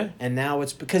this? Yeah. And now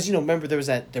it's because, you know, remember there was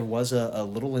a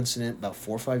little incident about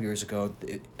 4 or 5 years ago.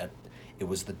 It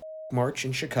was the march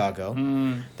in Chicago.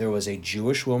 There was a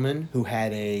Jewish woman who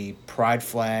had a pride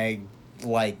flag,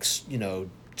 like, you know,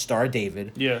 Star of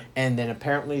David. Yeah. And then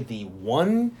apparently the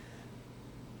one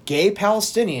gay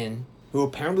Palestinian who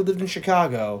apparently lived in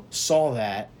Chicago saw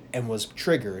that and was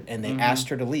triggered, and they asked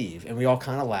her to leave, and we all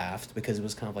kind of laughed because it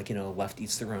was kind of like, you know, left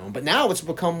eats their own. But now it's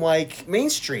become like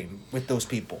mainstream with those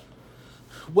people.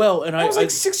 Well, and that was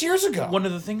like 6 years ago. One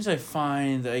of the things I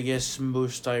find, I guess,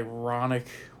 most ironic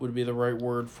would be the right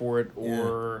word for it,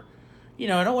 or, you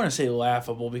know, I don't want to say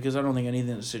laughable because I don't think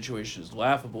anything in the situation is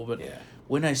laughable, but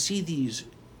when I see these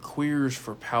queers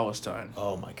for Palestine.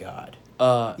 Oh my God.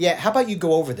 How about you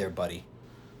go over there, buddy?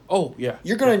 Oh, yeah.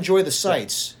 You're going to enjoy the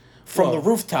sights. From the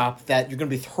rooftop that you're going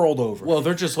to be hurled over. Well,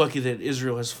 they're just lucky that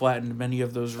Israel has flattened many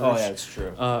of those roofs. Oh, yeah, that's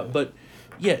true. But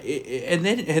yeah, and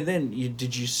then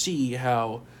did you see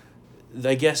how?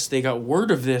 I guess they got word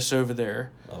of this over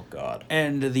there. Oh God!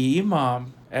 And the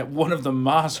imam at one of the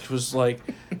mosques was like,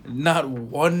 "Not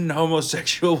one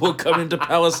homosexual will come into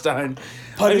Palestine.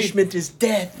 Punishment is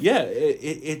death." Yeah,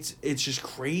 it's just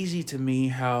crazy to me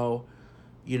how,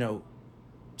 you know,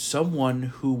 someone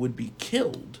who would be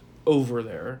killed over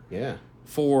there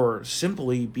for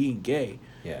simply being gay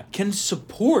can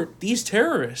support these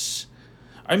terrorists.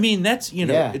 I mean, that's, you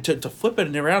know, to flip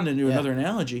it around into another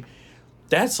analogy,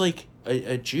 that's like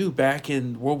a Jew back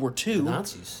in World War II, the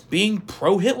Nazis being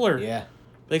pro-Hitler. Yeah.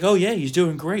 Like, oh yeah, he's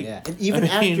doing great. Yeah. And even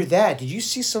after that, did you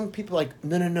see some people like,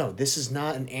 no, this is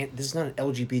not an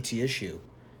LGBT issue.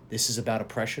 This is about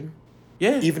oppression.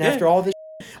 Yeah. Even after all this.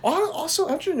 Also,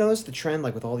 haven't you noticed the trend,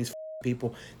 like with all these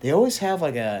people, they always have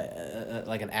like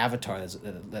an avatar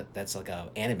that's like a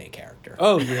anime character.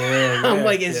 Oh yeah. I'm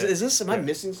like, is this? Am I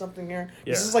missing something here?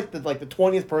 Yeah. This is like the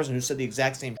 20th person who said the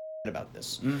exact same about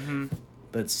this. Mm-hmm.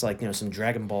 But it's like, you know, some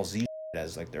Dragon Ball Z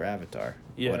as like their avatar.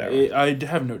 Yeah, whatever. I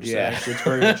have noticed that. Actually, it's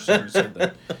very interesting you said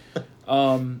that.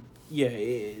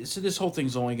 So this whole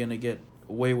thing's only going to get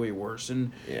way worse,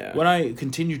 and what I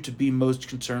continue to be most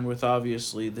concerned with,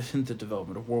 obviously, the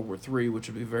development of World War III, which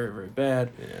would be very, very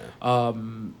bad.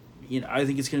 You know, I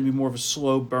think it's going to be more of a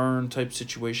slow burn type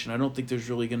situation. I don't think there's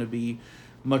really going to be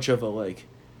much of a like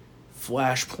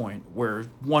flashpoint where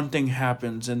one thing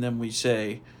happens and then we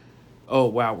say, oh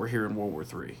wow, we're here in World War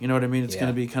III. You know what I mean? It's going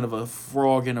to be kind of a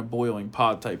frog in a boiling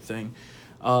pot type thing,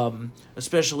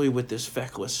 especially with this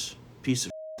feckless piece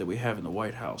of that we have in the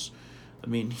White House. I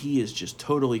mean, he is just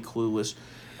totally clueless.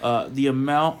 The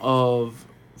amount of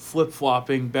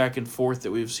flip-flopping back and forth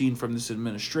that we've seen from this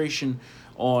administration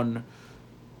on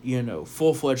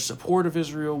full-fledged support of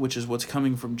Israel, which is what's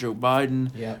coming from Joe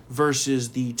Biden,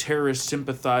 versus the terrorist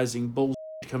sympathizing bullshit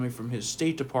coming from his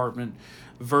State Department,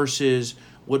 versus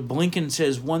what Blinken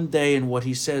says one day and what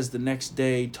he says the next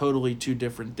day, totally two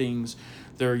different things.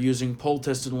 They're using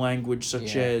poll-tested language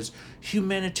such as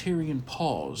humanitarian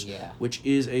pause, which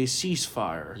is a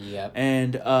ceasefire.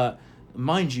 And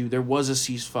mind you, there was a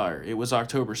ceasefire. It was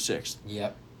October 6th.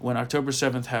 When October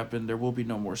 7th happened, there will be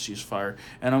no more ceasefire.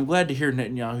 And I'm glad to hear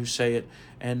Netanyahu say it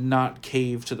and not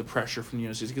cave to the pressure from the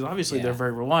United States, because obviously they're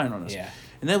very reliant on us.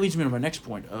 And that leads me to my next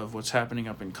point of what's happening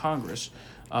up in Congress.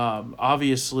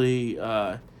 Obviously,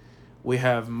 we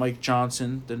have Mike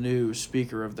Johnson, the new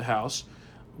Speaker of the House,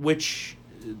 which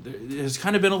has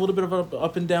kind of been a little bit of an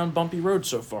up and down bumpy road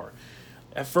so far.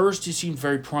 At first, he seemed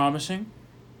very promising,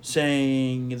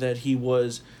 saying that he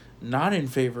was not in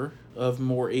favor of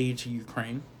more aid to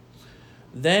Ukraine.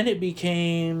 Then it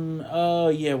became,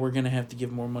 we're going to have to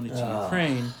give more money to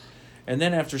Ukraine. And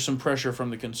then after some pressure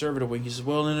from the conservative wing, he says,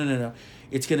 well, no.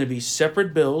 It's going to be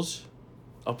separate bills,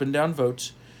 up and down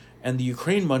votes, and the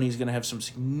Ukraine money is going to have some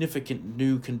significant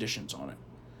new conditions on it.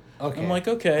 Okay. I'm like,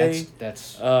 okay.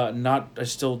 That's I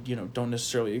still, don't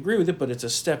necessarily agree with it, but it's a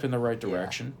step in the right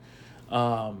direction.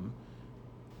 And,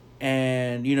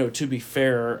 to be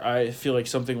fair, I feel like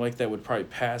something like that would probably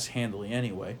pass handily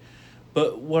anyway.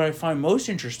 But what I find most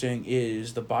interesting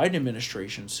is the Biden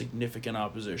administration's significant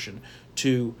opposition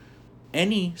to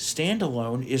any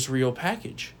standalone Israel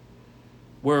package,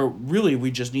 where really we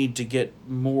just need to get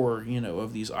more,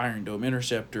 of these Iron Dome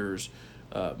interceptors,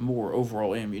 more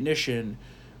overall ammunition,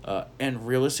 and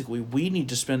realistically, we need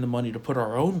to spend the money to put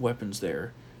our own weapons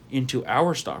there into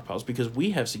our stockpiles, because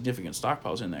we have significant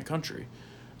stockpiles in that country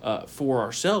for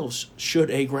ourselves should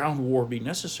a ground war be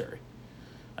necessary.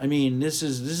 I mean,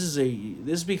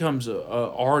 this becomes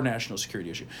our national security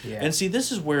issue. And see,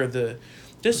 this is where the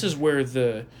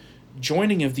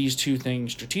joining of these two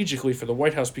things strategically for the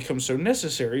White House becomes so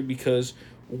necessary, because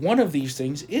one of these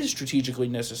things is strategically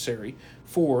necessary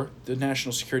for the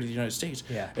national security of the United States,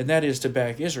 and that is to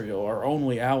back Israel, our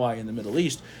only ally in the Middle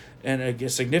East, and a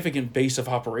significant base of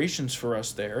operations for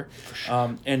us there.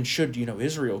 And should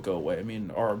Israel go away, I mean,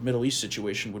 our Middle East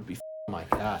situation would be. Oh my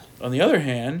God. On the other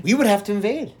hand, we would have to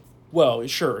invade. Well,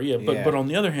 sure, but on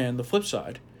the other hand, the flip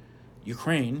side,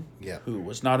 Ukraine, who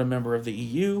was not a member of the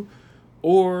EU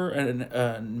or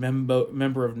a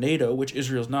member of NATO, which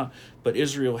Israel's not, but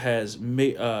Israel has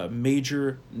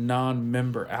major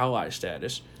non-member ally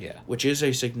status, which is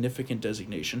a significant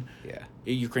designation.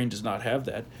 Ukraine does not have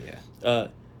that. I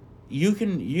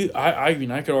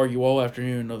could argue all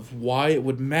afternoon of why it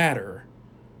would matter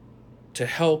to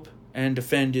help and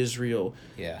defend Israel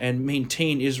and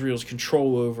maintain Israel's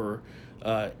control over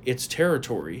its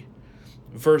territory,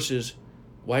 versus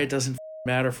why it doesn't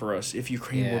matter for us if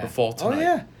Ukraine were to fall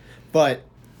tonight. But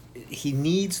he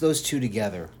needs those two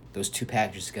together, those two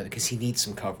packages together, because he needs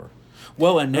some cover.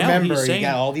 Well, and now remember, he's saying, you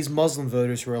got all these Muslim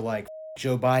voters who are like,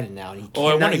 Joe Biden now. And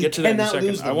I want to get to that in a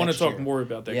second. I want to talk more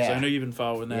about that, because I know you've been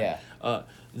following that.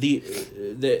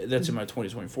 That's in my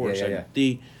 2024 segment.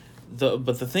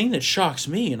 But the thing that shocks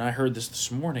me, and I heard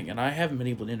this morning, and I haven't been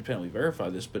able to independently verify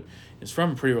this, but it's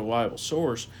from a pretty reliable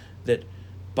source, that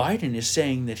Biden is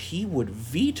saying that he would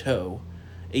veto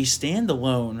a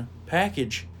standalone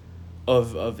package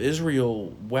of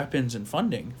Israel weapons and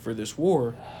funding for this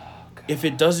war if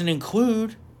it doesn't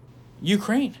include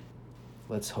Ukraine.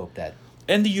 Let's hope that.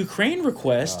 And the Ukraine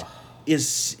request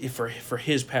is for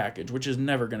his package, which is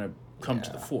never going to come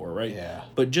to the fore, right?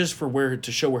 But just for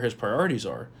to show where his priorities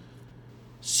are.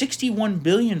 $61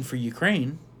 billion for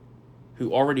Ukraine,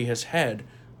 who already has had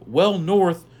well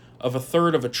north of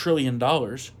 $1/3 of $1 trillion,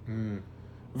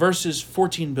 versus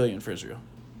 $14 billion for Israel.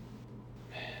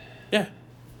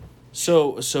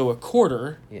 So a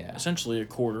quarter, essentially a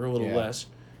quarter, a little less.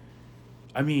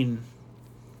 I mean,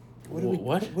 what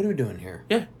are we doing here?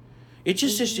 It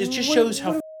just shows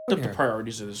how up the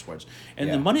priorities of this was,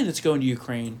 and the money that's going to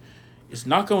Ukraine is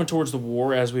not going towards the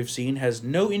war, as we've seen, has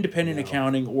no independent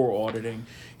accounting or auditing,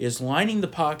 is lining the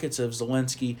pockets of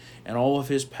Zelensky and all of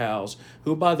his pals,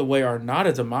 who, by the way, are not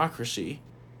a democracy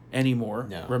anymore.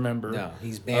 Remember? No,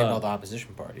 he's banned all the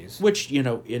opposition parties. Which,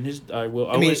 in his, I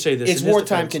will say this. It's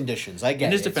wartime conditions. I get it.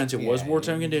 In his defense, it was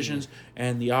wartime conditions,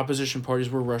 and the opposition parties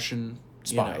were Russian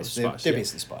spies. They're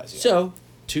basically spies. So,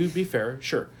 to be fair,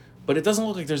 sure. But it doesn't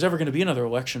look like there's ever going to be another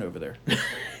election over there.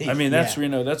 I mean, that's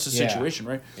that's the situation,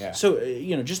 right? So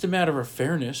just a matter of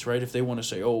fairness, right? If they want to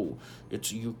say,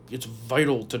 it's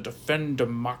vital to defend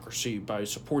democracy by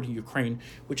supporting Ukraine,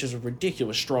 which is a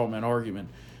ridiculous straw man argument,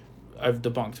 I've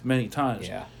debunked many times.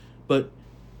 But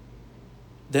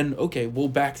then okay, we'll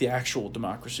back the actual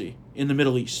democracy in the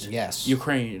Middle East. Yes.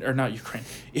 Ukraine, or not Ukraine,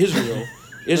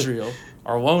 Israel,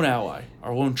 our lone ally,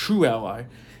 our lone true ally.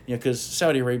 Because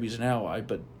Saudi Arabia is an ally,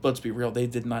 but let's be real, they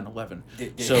did 9/11.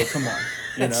 So come on,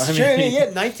 That's true. Yeah,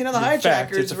 19 of the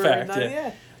hijackers. It's a fact.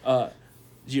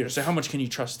 Yeah. So how much can you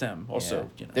trust them? Also,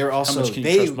 they're also how much can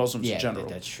you trust Muslims in general?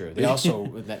 That's true. They also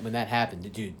when that happened,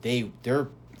 dude, their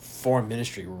foreign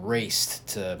ministry raced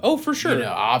to. Oh, for sure.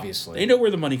 Obviously, they know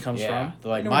where the money comes from.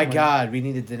 They're like, my God, we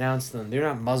need to denounce them. They're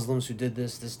not Muslims who did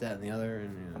this, that, and the other.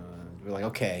 And we're like,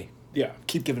 okay,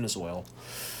 keep giving us oil.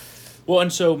 Well,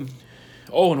 and so,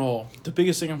 all in all, the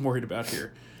biggest thing I'm worried about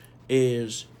here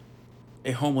is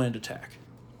a homeland attack.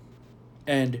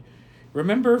 And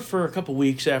remember, for a couple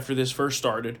weeks after this first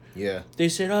started, they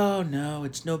said, "Oh no,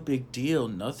 it's no big deal,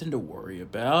 nothing to worry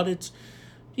about. It's,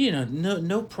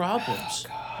 no problems,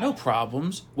 no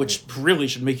problems," which really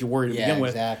should make you worried to begin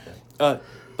with. Exactly.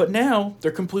 But now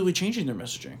they're completely changing their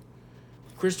messaging.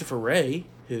 Christopher Wray,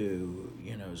 who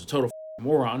is a total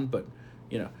moron, but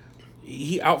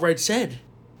he outright said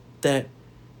that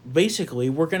basically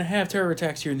we're going to have terror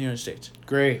attacks here in the United States.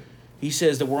 Great. He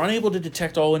says that we're unable to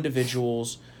detect all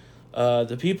individuals.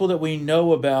 The people that we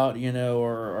know about,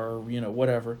 are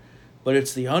whatever. But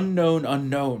it's the unknown,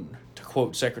 to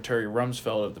quote Secretary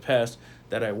Rumsfeld of the past,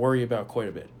 that I worry about quite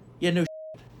a bit. Yeah, no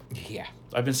shit. Yeah.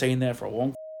 I've been saying that for a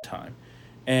long time.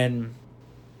 And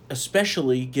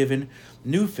especially given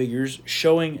new figures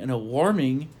showing an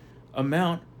alarming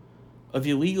amount of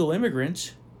illegal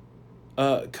immigrants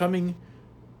coming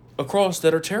across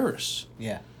that are terrorists.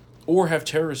 Yeah. Or have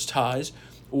terrorist ties,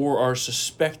 or are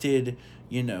suspected,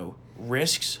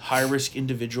 risks, high-risk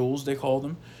individuals, they call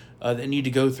them, that need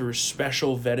to go through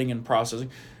special vetting and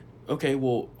processing. Okay,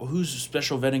 well, who's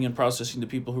special vetting and processing the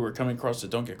people who are coming across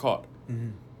that don't get caught? Mm-hmm.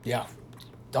 Yeah.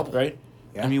 Double. Right?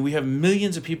 Yeah. I mean, we have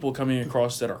millions of people coming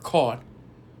across that are caught.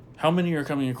 How many are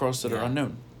coming across that are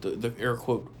unknown? The air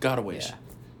quote, gotaways. Yeah.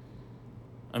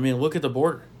 I mean, look at the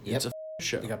border. Yep. It's a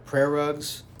show. You got prayer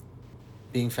rugs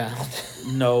being found.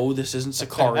 No, this isn't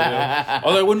Sicario.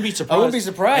 Although I wouldn't be surprised. I wouldn't be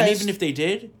surprised. And even if they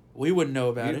did, we wouldn't know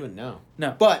about it. We wouldn't know.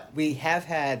 No. But we have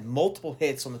had multiple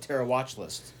hits on the terror watch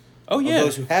list. Oh, yeah. Of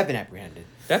those who have been apprehended.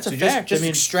 That's a so fact. Just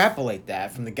extrapolate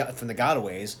that from the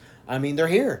gotaways. I mean, they're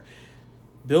here.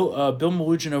 Bill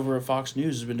Malugin over at Fox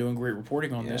News has been doing great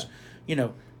reporting on this.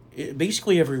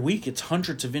 Basically every week it's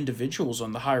hundreds of individuals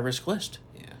on the high-risk list.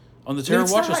 Yeah. On the terror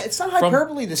watch list. It's not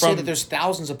hyperbole to say that there's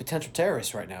thousands of potential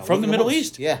terrorists right now. From the Middle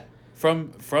East. Yeah.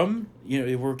 From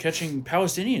we're catching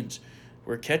Palestinians.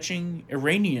 We're catching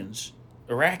Iranians,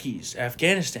 Iraqis,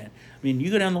 Afghanistan. I mean, you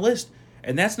go down the list,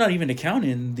 and that's not even to count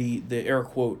in the air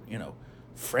quote,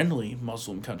 friendly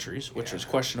Muslim countries, which is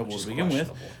questionable to begin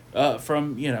with.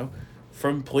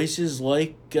 From places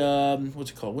like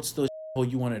what's it called? What's the hole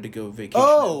you wanted to go vacation?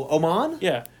 Oh, Oman?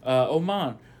 Yeah,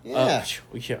 Oman. Yeah.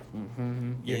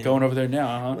 Going over there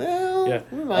now, huh? Well,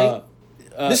 we might.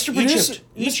 Mr. Producer.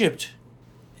 Egypt.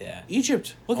 Yeah.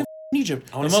 Egypt. Look at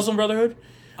Egypt. The Muslim Brotherhood.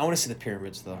 I want to see the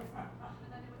pyramids, though.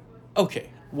 Okay.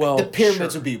 Well, the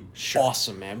pyramids would be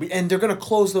awesome, man. And they're going to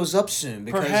close those up soon.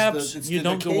 Because perhaps you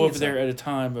don't go over there at a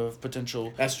time of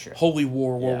potential holy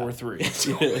war, World War III.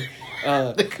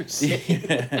 The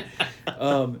Crusade.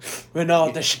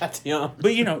 Renaud de Chatillon.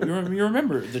 But, you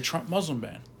remember the Trump Muslim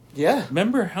ban. Yeah.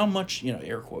 Remember how much,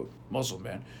 air quote, Muslim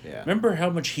ban. Yeah. Remember how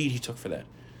much heat he took for that.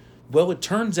 Well, it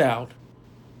turns out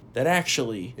that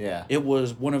actually it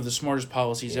was one of the smartest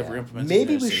policies ever implemented.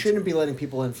 Maybe we shouldn't be letting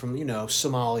people in from,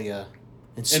 Somalia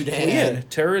and Sudan. And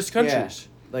terrorist countries.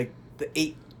 Yeah. Like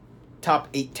the top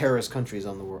 8 terrorist countries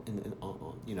on the world,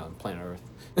 on planet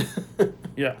Earth.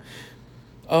 Yeah.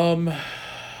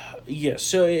 Yeah,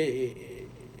 so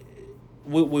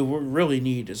what we really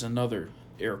need is another,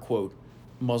 air quote,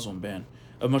 Muslim ban.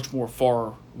 A much more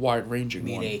far, wide-ranging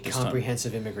one. You mean a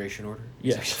comprehensive immigration order?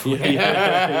 Yes.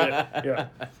 Yeah.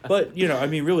 But,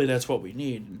 really that's what we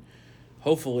need. And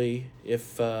hopefully,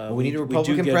 if we need a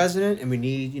Republican president, and we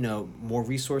need, more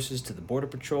resources to the Border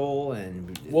Patrol,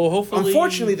 and hopefully,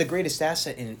 unfortunately, the greatest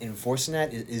asset in enforcing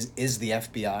that is the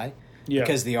FBI. Yeah.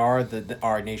 Because they are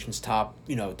our nation's top,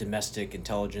 domestic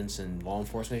intelligence and law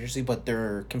enforcement agency, but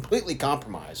they're completely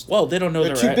compromised. Well, they don't know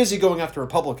they're too busy going after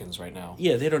Republicans right now.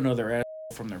 Yeah, they don't know their ass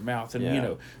from their mouth,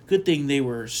 and good thing they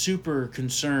were super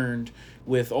concerned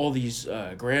with all these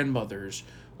grandmothers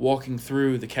walking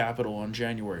through the Capitol on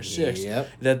January 6th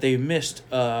that they missed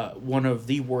one of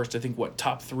the worst, I think,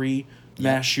 top 3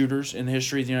 mass shooters in the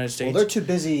history of the United States. Well, they're too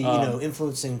busy,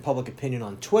 influencing public opinion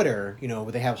on Twitter,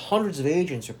 where they have hundreds of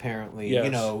agents apparently,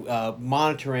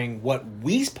 monitoring what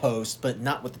we post, but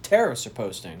not what the terrorists are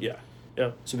posting. Yeah.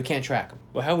 Yeah. So we can't track them.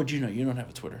 Well, how would you know? You don't have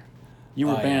a Twitter. You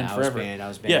were banned I forever. I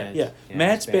was banned. Yeah.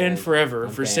 Matt's banned forever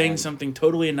for saying banned. something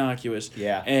totally innocuous.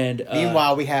 Yeah. And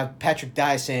meanwhile, we have Patrick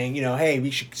Dye saying, hey,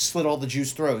 we should slit all the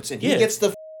Jews' throats, and he gets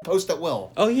the post at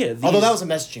will. Oh yeah. Although that was a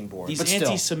messaging board. These but still.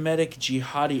 anti-Semitic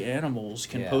jihadi animals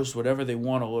can post whatever they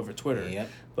want all over Twitter. Yep.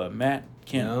 But Matt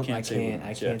can't say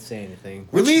I can't say anything.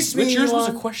 Release me. Yours was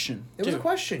a question. It was a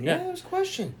question. Yeah, it was a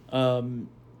question.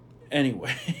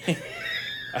 Anyway,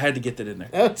 I had to get that in there.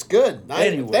 That's good.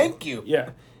 Anyway, thank you. Yeah.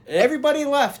 Everybody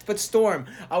left but Storm.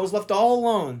 I was left all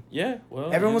alone. Yeah.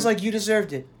 Well. Everyone was like, "You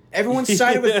deserved it." Everyone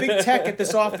sided with big tech at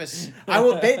this office.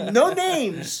 No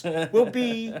names will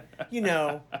be,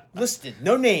 listed.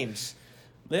 No names.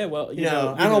 Yeah, well, I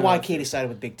don't know why Katie sided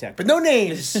with big tech, but no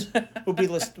names will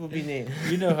be named.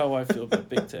 You know how I feel about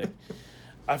big tech.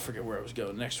 I forget where I was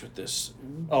going next with this.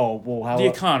 Oh, well, how... The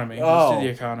economy. Let's do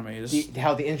the economy.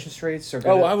 How the interest rates are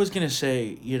going I was going to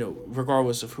say,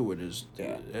 regardless of who it is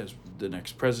as the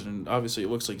next president, obviously it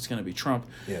looks like it's going to be Trump.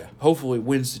 Yeah. Hopefully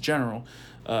wins the general.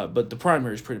 But the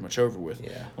primary is pretty much over with,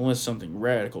 yeah. Unless something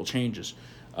radical changes.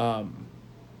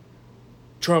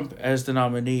 Trump as the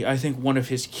nominee, I think one of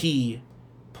his key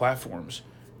platforms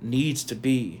needs to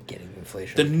be getting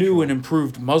inflation the new and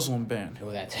improved Muslim ban. Oh,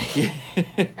 that's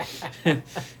and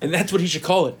that's what he should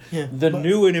call it. Yeah. The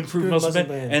new and improved Muslim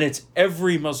ban. And it's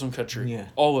every Muslim country. Yeah.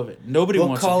 All of it. Nobody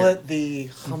wants to We'll call it the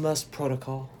Hamas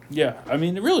protocol. Yeah. I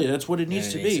mean, really, that's what it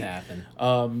needs to be.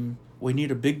 Happen. We need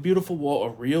a big, beautiful wall, a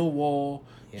real wall,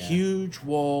 huge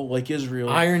wall like Israel.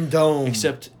 Iron Dome.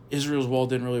 Except Israel's wall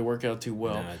didn't really work out too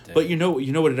well. No, it didn't. But you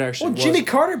know what it actually was. Jimmy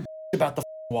Carter about the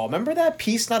wall. Remember that?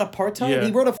 Peace, Not Apartheid? Yeah.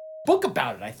 He wrote a book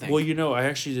about it, I think. Well, I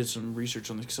actually did some research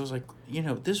on this because I was like,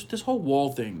 this whole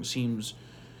wall thing seems,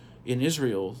 in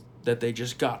Israel, that they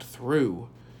just got through,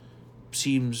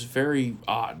 seems very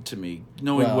odd to me,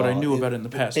 knowing what I knew about it in the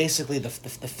past. Basically, the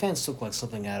fence looked like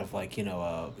something out of it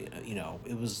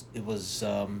was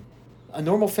a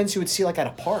normal fence you would see like at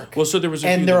a park. Well, so there was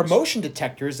there are motion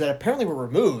detectors that apparently were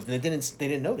removed and they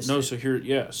didn't notice. No, it. so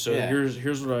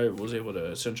here's what I was able to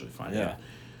essentially find out. Yeah.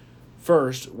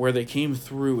 First, where they came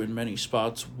through in many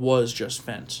spots was just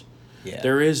fence. Yeah.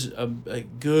 There is a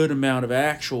good amount of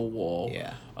actual wall.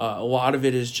 Yeah. A lot of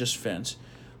it is just fence.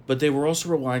 But they were also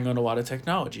relying on a lot of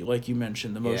technology, like you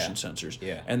mentioned, the motion sensors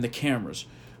and the cameras,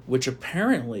 which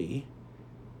apparently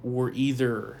were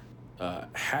either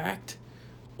hacked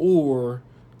or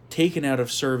taken out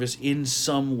of service in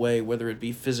some way, whether it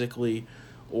be physically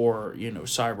or,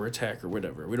 cyber attack or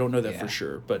whatever. We don't know that for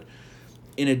sure. But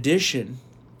in addition,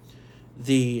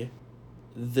 the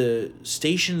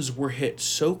stations were hit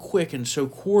so quick and so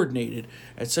coordinated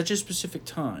at such a specific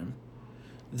time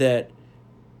that,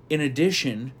 in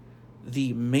addition,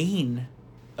 the main,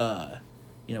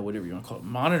 whatever you want to call it,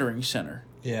 monitoring center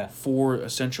for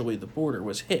essentially the border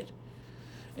was hit.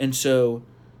 And so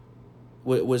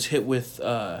was hit with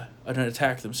an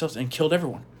attack themselves and killed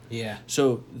everyone. Yeah.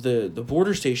 So the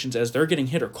border stations, as they're getting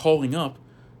hit, are calling up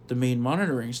the main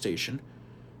monitoring station,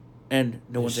 and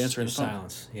no one's answering the phone.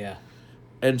 Silence. Yeah.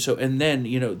 And then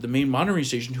the main monitoring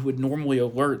station, who would normally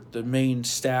alert the main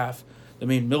staff, the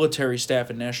main military staff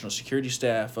and national security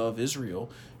staff of Israel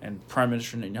and Prime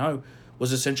Minister Netanyahu,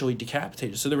 was essentially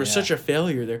decapitated. So there was such a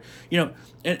failure there.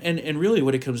 And really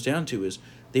what it comes down to is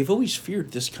they've always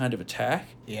feared this kind of attack.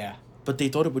 Yeah. But they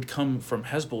thought it would come from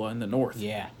Hezbollah in the north.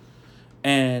 Yeah.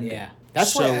 And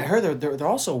that's why I heard there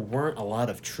also weren't a lot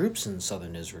of troops in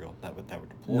southern Israel that were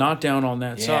deployed. Not down on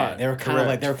that side. They were kind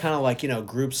of like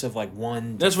groups of like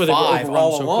 1 That's to where they 5 were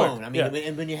all so alone. quick. I mean,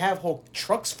 and when you have whole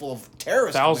trucks full of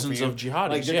terrorists, thousands of jihadis,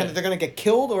 like they're gonna get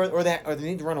killed or they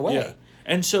need to run away. Yeah.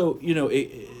 And so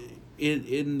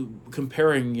in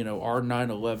comparing our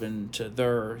 9/11 to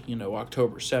their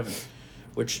October 7th,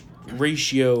 which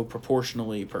ratio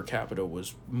proportionally per capita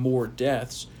was more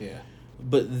deaths. Yeah.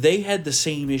 But they had the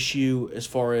same issue as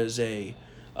far as a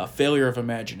failure of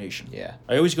imagination. Yeah.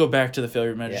 I always go back to the failure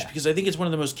of imagination Yeah. because I think it's one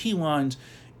of the most key lines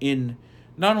in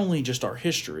not only just our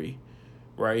history,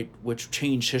 right, which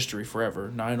changed history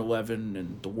forever, 9/11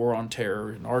 and the war on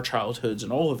terror and our childhoods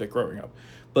and all of it growing up,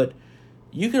 but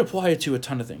you could apply it to a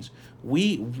ton of things.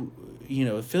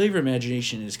 Failure of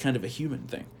imagination is kind of a human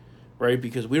thing, right?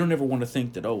 Because we don't ever want to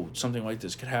think that, something like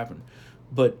this could happen.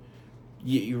 But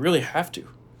you really have to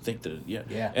think that,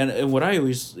 Yeah. And what I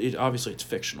always, obviously it's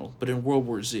fictional, but in World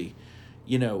War Z,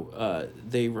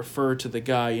 they refer to the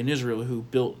guy in Israel who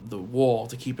built the wall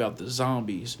to keep out the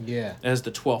zombies as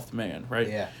the 12th man, right?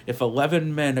 Yeah. If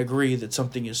 11 men agree that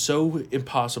something is so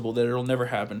impossible that it'll never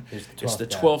happen, it's the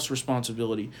 12th's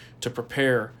responsibility to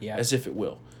prepare as if it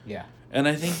will. Yeah. And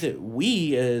I think that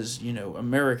we, as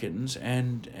Americans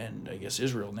and I guess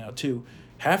Israel now too,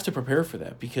 have to prepare for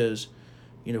that because,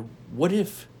 what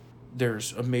if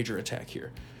there's a major attack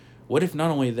here? What if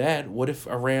not only that? What if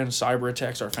Iran cyber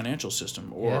attacks our financial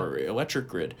system or electric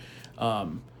grid?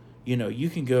 You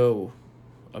can go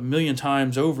a million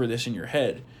times over this in your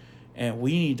head, and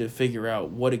we need to figure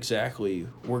out what exactly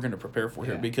we're going to prepare for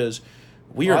here because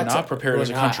we are not prepared as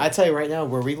a country. I tell you right now,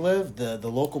 where we live, the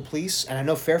local police, and I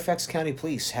know Fairfax County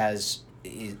Police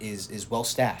is well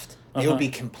staffed. They would be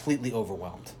completely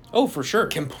overwhelmed. Oh, for sure.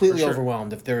 Completely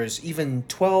overwhelmed if there's even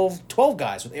 12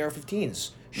 guys with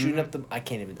AR-15s shooting up the. I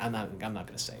can't even. I'm not going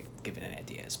to say give it any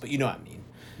ideas, but you know what I mean.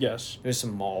 Yes. There's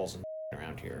some malls and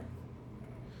around here.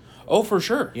 Oh, for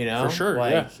sure. For sure.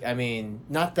 Yeah. I mean,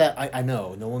 not that I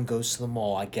know no one goes to the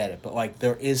mall. I get it, but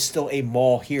there is still a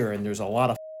mall here, and there's a lot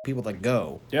of people that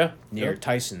go. Yeah. Near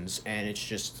Tyson's, and it's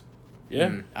just.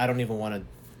 Yeah. I don't even want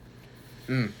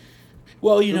to.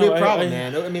 Well, it'll be a problem,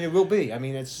 man. I mean, it will be. I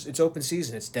mean, it's open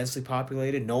season. It's densely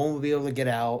populated. No one will be able to get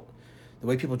out. The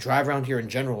way people drive around here in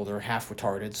general, they're half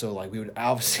retarded. So, we would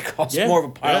obviously cause more of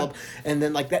a pileup. And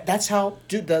then, that's how,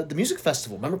 dude, the music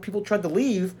festival. Remember, people tried to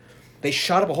leave. They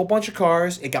shot up a whole bunch of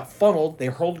cars. It got funneled. They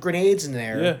hurled grenades in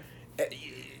there. Yeah.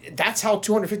 That's how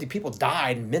 250 people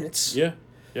died in minutes. Yeah.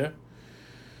 Yeah.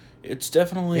 It's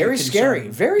definitely very scary.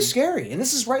 Very scary. And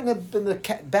this is right in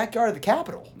the backyard of the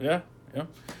Capitol. Yeah. Yeah.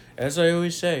 As I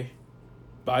always say,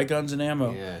 buy guns and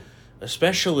ammo. Yeah.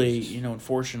 Especially,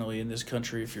 unfortunately, in this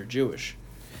country, if you're Jewish,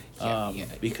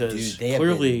 because dude,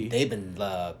 clearly they've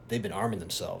been arming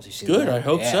themselves. You see good. that? I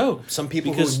hope so. Some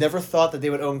people who never thought that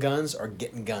they would own guns are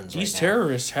getting guns. These right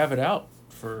terrorists have it out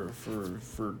for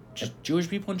just Jewish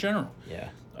people in general. Yeah.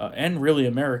 And really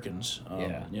Americans.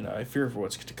 I fear for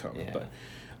what's to come. Yeah. But,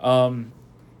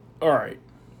 all right.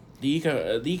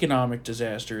 The economic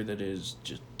disaster that is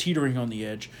just teetering on the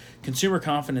edge. Consumer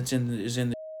confidence is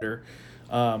in the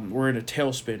we're in a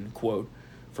tailspin, quote,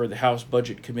 for the House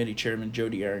Budget Committee Chairman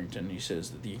Jody Arrington. He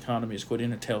says that the economy is, quote,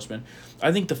 in a tailspin.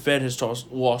 I think the Fed has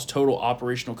lost total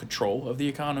operational control of the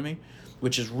economy,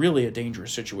 which is really a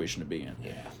dangerous situation to be in.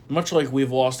 Yeah. Much like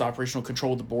we've lost operational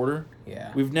control of the border,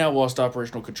 we've now lost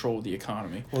operational control of the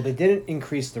economy. Well, they didn't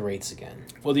increase the rates again.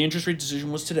 Well, the interest rate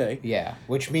decision was today. Yeah,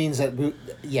 which means that,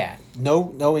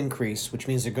 no increase, which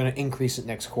means they're going to increase it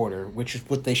next quarter, which is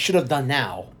what they should have done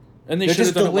now. And they should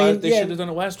have done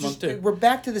it last month, too. We're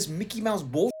back to this Mickey Mouse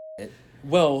bullshit.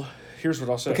 Well, here's what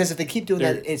I'll say. Because if they keep doing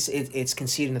that, it's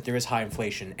conceding that there is high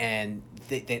inflation, and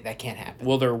that can't happen.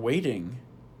 Well, they're waiting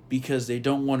because they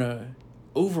don't want to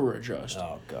over-adjust.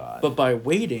 Oh, God. But by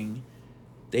waiting,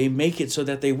 they make it so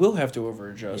that they will have to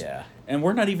over-adjust. Yeah. And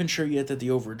we're not even sure yet that the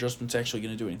over-adjustment's actually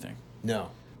going to do anything. No,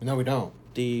 we don't.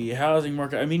 The housing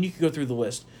market, I mean, you could go through the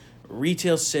list.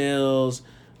 Retail sales,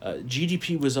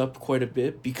 GDP was up quite a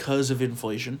bit because of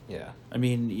inflation. Yeah. I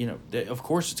mean, of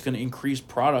course it's going to increase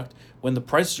product when the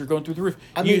prices are going through the roof.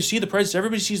 You see the prices.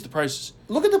 Everybody sees the prices.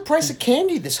 Look at the price of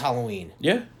candy this Halloween.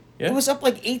 Yeah. It was up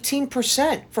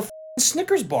 18% for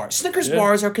Snickers bars. Snickers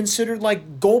bars are considered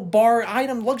gold bar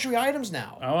luxury items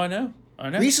now. Oh, I know.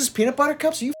 Reese's peanut butter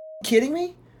cups? Are you kidding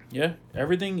me? Yeah,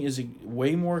 everything is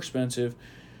way more expensive.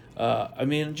 I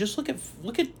mean, just look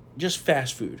at just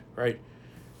fast food, right?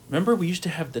 Remember we used to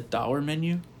have the $1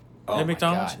 menu at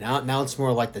McDonald's? God. Now it's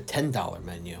more like the $10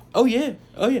 menu. Oh yeah.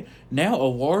 Now a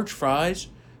large fries,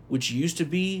 which used to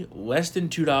be less than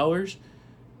 $2,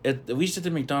 at least at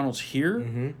the McDonald's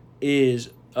here, is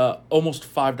almost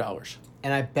 $5.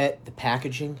 And I bet the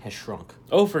packaging has shrunk.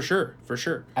 Oh, for sure.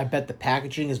 I bet the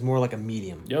packaging is more like a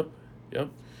medium. Yep.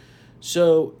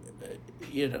 So,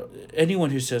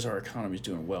 anyone who says our economy is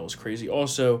doing well is crazy.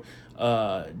 Also,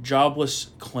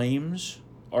 jobless claims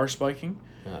are spiking.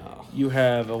 Oh. You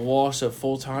have a loss of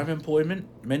full-time employment.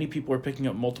 Many people are picking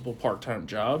up multiple part-time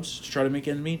jobs to try to make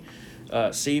ends meet.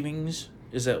 Savings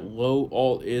is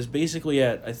is basically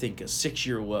at, I think, a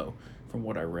 6-year low from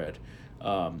what I read.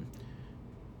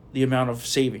 The amount of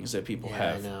savings that people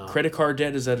have. Credit card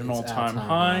debt is at an all-time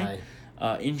high.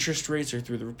 Interest rates are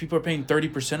through the roof. People are paying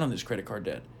 30% on this credit card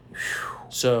debt.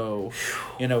 So,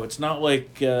 it's not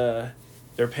like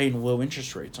they're paying low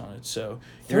interest rates on it. So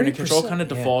you're going to control kind of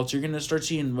defaults. You're going to start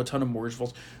seeing a ton of mortgage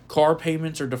defaults. Car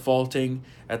payments are defaulting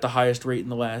at the highest rate in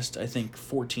the last, I think,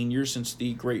 14 years since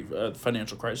the great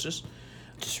financial crisis.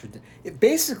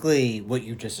 Basically, what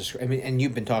you just described, and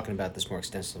you've been talking about this more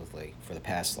extensively for the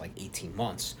past 18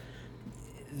 months.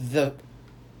 The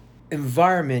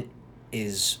environment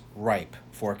is ripe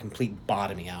for a complete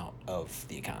bottoming out of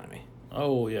the economy.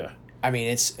 Oh yeah.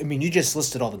 You just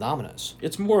listed all the dominoes.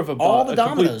 It's more of a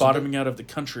complete bottoming out of the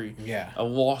country. Yeah. A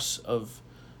loss of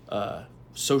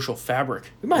social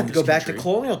fabric. We might have to go back to country.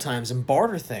 colonial times and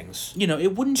barter things. You know,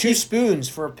 it wouldn't 2 take, spoons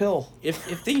for a pill. if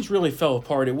things really fell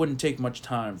apart, it wouldn't take much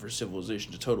time for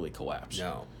civilization to totally collapse.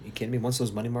 No, you kidding me? Once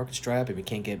those money markets dry up and we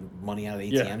can't get money out of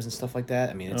ATMs Yeah. and stuff like that,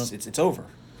 I mean, it's over.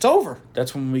 It's over.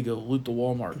 That's when we go loot the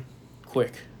Walmart,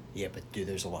 quick. Yeah, but dude,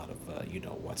 there's a lot of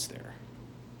what's there.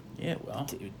 Yeah, well,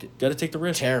 got to take the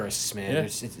risk. Terrorists, man. Yeah.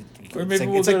 Or maybe it's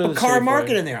we'll like go to the Bakar Safeway.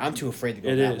 Market in there. I'm too afraid to go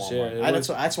to that is, Walmart. yeah.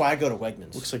 That's why I go to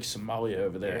Wegmans. Looks like Somalia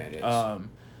over there. Yeah, it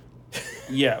is.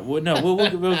 Yeah, well, no, we'll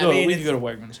go. mean, We can go to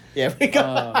Wegmans. Yeah, we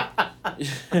go.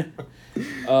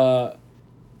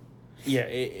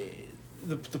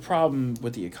 The problem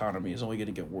with the economy is only going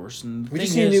to get worse. And the We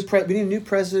just thing need is, we need a new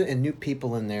president and new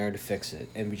people in there to fix it,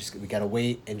 and we gotta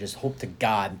wait and just hope to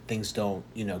God things don't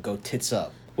go tits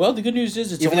up. well, the good news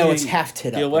is it's Even only though it's half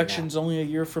tit up The right election's now. only a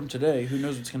year from today. Who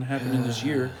knows what's going to happen in this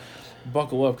year?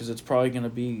 Buckle up, because it's probably going to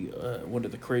be one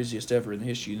of the craziest ever in the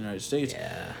history of the United States.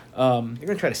 Yeah. They're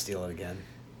gonna try to steal it again.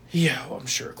 Yeah, well, I'm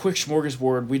sure. Quick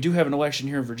smorgasbord. We do have an election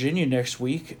here in Virginia next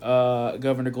week.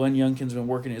 Governor Glenn Youngkin's been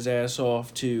working his ass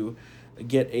off to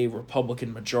get a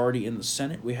Republican majority in the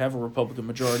Senate. We have a Republican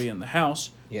majority in the House.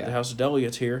 Yeah. The House of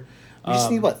Delegates here. We just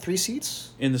need 3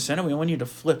 seats? In the Senate, we only need to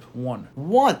flip one.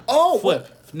 One. Oh, Flip.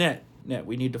 Net.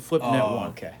 We need to flip net one.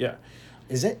 Okay. Yeah.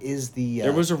 Is the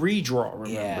There was a redraw, remember?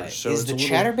 yeah? So is it's the a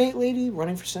little- Chatterbait lady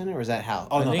running for Senate, or is that House?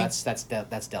 Oh I no, think-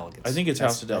 that's delegates. I think it's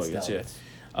House of That's Delegates,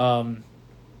 yeah.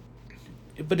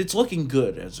 But it's looking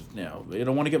good as of now. I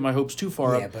don't want to get my hopes too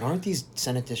far Yeah, up. but aren't these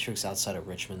Senate districts outside of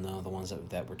Richmond though the ones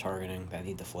that we're targeting that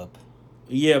need to flip?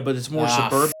 Yeah, but it's more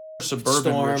suburban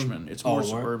Storm. Richmond. It's more Oh,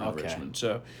 suburban okay. Richmond.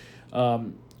 So,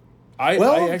 I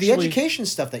The actually, education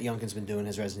stuff that Youngkin's been doing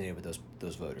has resonated with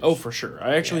those voters. Oh, for sure.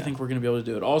 I actually Yeah. think we're going to be able to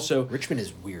do it. Also, Richmond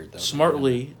is weird though.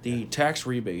 smartly, the tax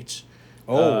rebates.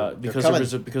 They're Because coming.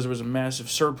 there was a massive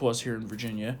surplus here in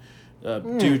Virginia,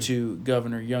 due to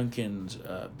Governor Youngkin's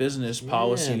business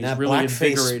policies that really blackface,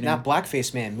 invigorating. that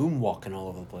blackface man moonwalking all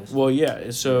over the place. Well,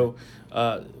 yeah. So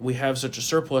we have such a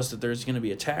surplus that there's going to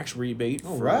be a tax rebate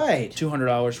for right.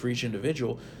 $200 for each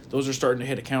individual. Those are starting to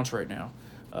hit accounts right now,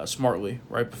 smartly,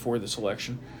 right before this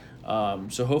election.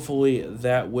 So hopefully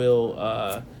that will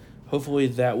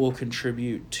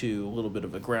contribute to a little bit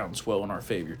of a groundswell in our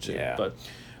favor too. Yeah. But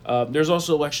there's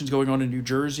also elections going on in New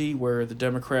Jersey where the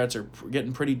Democrats are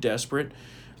getting pretty desperate.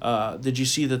 Did you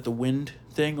see that the wind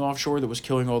thing offshore that was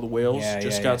killing all the whales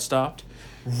got stopped?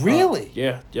 Really?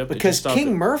 Yeah. Yep. they Because just stopped King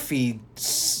it. Murphy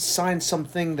signed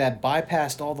something that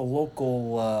bypassed all the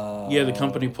local. Yeah, the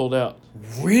company pulled out.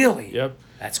 Really? Yep.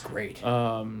 That's great.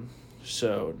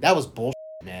 So. That was bullshit,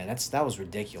 man. That was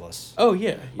ridiculous. Oh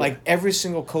yeah. Like every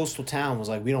single coastal town was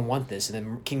like, we don't want this, and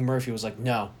then King Murphy was like,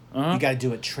 no, you got to do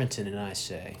what Trenton and I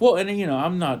say. Well, and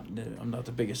I'm not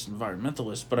the biggest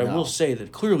environmentalist, but I will say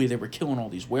that clearly they were killing all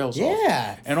these whales off.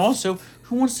 Yeah. And also,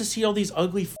 who wants to see all these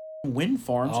ugly wind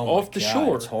farms off the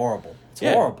shore? It's horrible. It's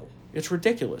Yeah. horrible. It's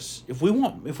ridiculous. If we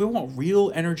want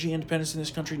real energy independence in this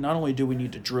country, not only do we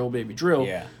need to drill, but we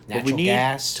Natural need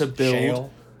gas, to build shale.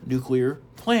 nuclear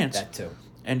plants. That too.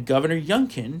 And Governor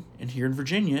Youngkin, here in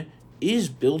Virginia, is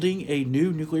building a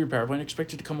new nuclear power plant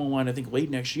expected to come online, I think, late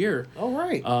next year. All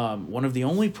right. One of the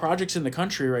only projects in the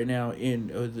country right now in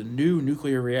the new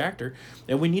nuclear reactor,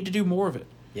 and we need to do more of it.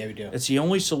 Yeah, we do. It's the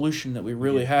only solution that we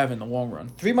really have in the long run.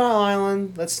 3 Mile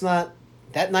Island.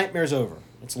 That nightmare's over.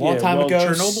 It's a long time ago.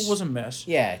 Chernobyl was a mess.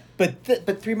 Yeah, but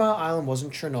 3 Mile Island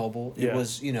wasn't Chernobyl. It Yeah.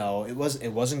 was, it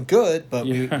wasn't good, but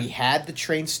Yeah. we had the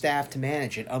trained staff to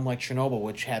manage it, unlike Chernobyl,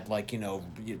 which had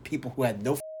people who had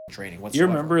no training You whatsoever.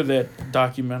 remember that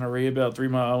documentary about 3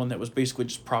 Mile Island that was basically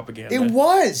just propaganda? It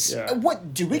was. Yeah.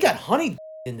 What, dude? We got honey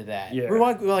into that. Yeah. We were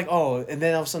like, oh, and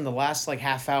then all of a sudden the last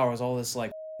half hour was all this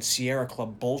Sierra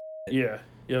Club bullshit. Yeah.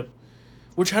 Yep.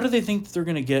 Which, how do they think that they're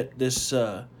going to get this,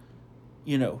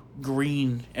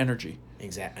 green energy?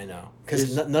 Exactly, I know,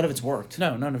 because none of it's worked.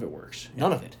 No, none of it works.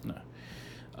 None of it. No.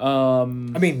 I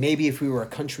mean, maybe if we were a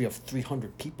country of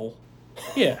 300 people,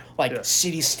 Yeah.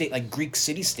 city-state, like Greek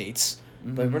city-states,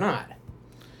 but we're not.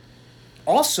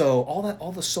 Also,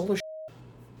 all the solar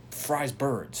fries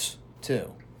birds,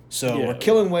 too. So Yeah. we're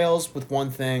killing whales with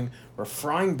one thing, we're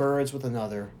frying birds with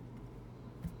another.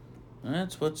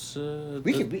 That's what's. I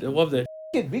We love that.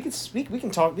 We can speak. We can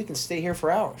talk. We can stay here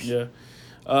for hours. Yeah.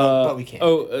 But we can't.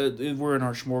 We're in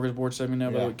our smorgasbord segment now.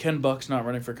 By the Yeah. way, Ken Buck's not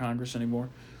running for Congress anymore.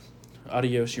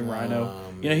 Adios, you rhino.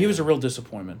 He man. was a real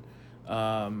disappointment.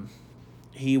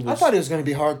 He was. I thought it was going to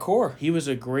be hardcore. He was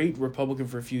a great Republican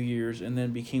for a few years, and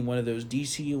then became one of those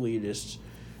DC elitists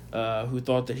who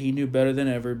thought that he knew better than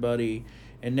everybody,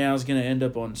 and now is going to end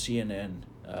up on CNN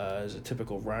as a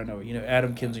typical rhino,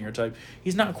 Adam Kinzinger type.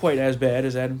 He's not quite as bad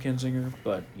as Adam Kinzinger,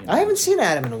 but I haven't seen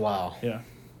Adam in a while. Yeah,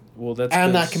 well, that's. And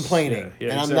I'm not complaining,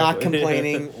 and I'm not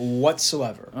complaining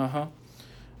whatsoever.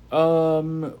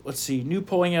 Let's see. New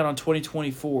polling out on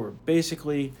 2024.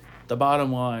 Basically, the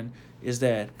bottom line is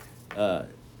that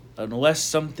unless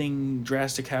something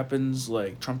drastic happens,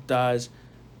 like Trump dies,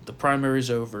 the primary's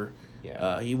over.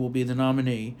 Yeah. He will be the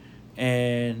nominee.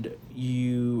 And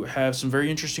you have some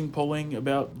very interesting polling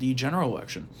about the general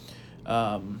election.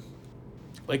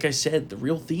 Like I said, the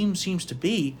real theme seems to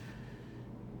be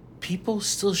people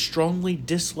still strongly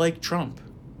dislike Trump,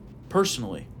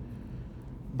 personally.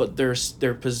 But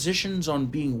their positions on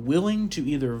being willing to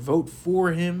either vote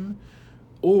for him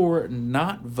or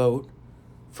not vote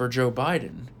for Joe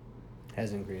Biden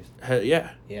Has increased.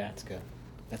 Yeah, it's good.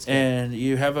 That's good. and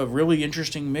you have a really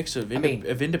interesting mix of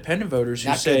of independent voters who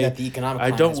Not say, good that the economic I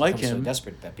climate don't has like become him. so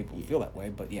desperate that people feel that way,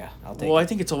 but yeah, I'll take Well, it. I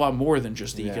think it's a lot more than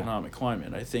just the Yeah. economic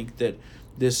climate. I think that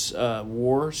this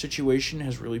war situation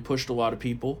has really pushed a lot of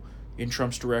people in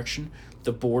Trump's direction.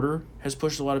 The border has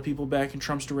pushed a lot of people back in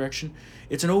Trump's direction.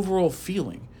 It's an overall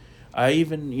feeling. I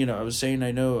even, I was saying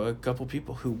I know a couple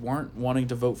people who weren't wanting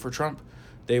to vote for Trump.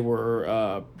 They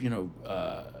were,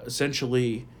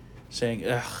 essentially saying,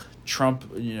 ugh,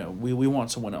 Trump, we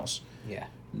want someone else. Yeah.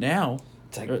 Now,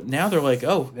 It's like, now they're like,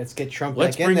 oh, let's get Trump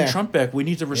let's back in bring there. Trump back. We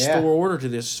need to restore Yeah. order to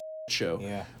this show.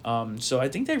 Yeah. So I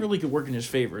think that really could work in his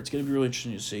favor. It's going to be really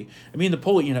interesting to see. I mean, the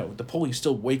polling's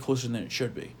still way closer than it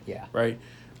should be. Yeah. Right.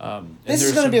 And This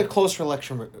is there's going to be some- a closer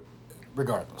election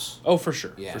regardless. Oh, for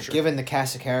sure. Yeah. For sure. Given the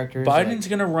cast of characters. Biden's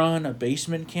going to run a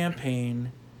basement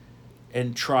campaign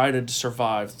and try to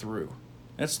survive through.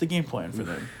 That's the game plan for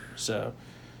them. So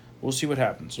we'll see what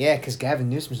happens. Yeah, because Gavin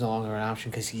Newsom's no longer an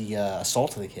option because he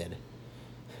assaulted a kid.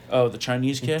 Oh, the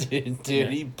Chinese kid? Dude, Yeah.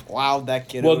 he plowed that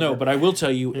kid Well, over. no, but I will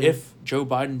tell you, if Joe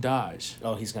Biden dies,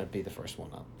 Oh, he's going to be the first one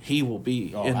up. he will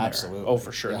be in absolutely. there. Oh,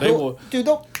 for sure. Yeah. They will. Dude,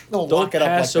 they'll They'll lock it up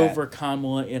pass like over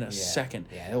Kamala in a second.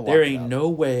 Yeah, they'll There lock it ain't up. no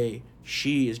way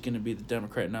she is going to be the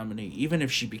Democrat nominee. Even if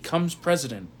she becomes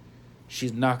president,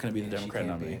 she's not going to be the Democrat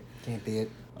nominee. Can't be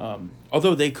it.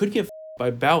 Although they could get by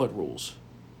ballot rules.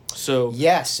 So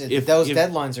Yes, if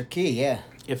deadlines are key, yeah.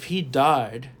 if he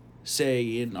died, say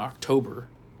in October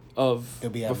of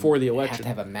There'll be before the Have election, to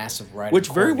have a massive writing which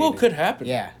very well coordinated- could happen.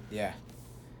 Yeah, yeah.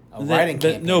 A Then- writing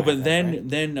then- campaign. no, I but think,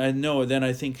 then right? then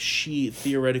I think she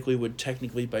theoretically would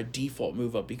technically by default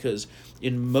move up because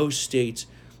in most states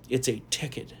it's a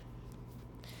ticket.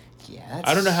 Yeah,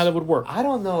 I don't know how that would work. I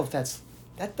don't know if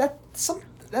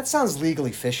that sounds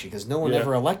legally fishy because no one Yeah.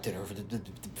 ever elected her for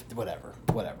whatever.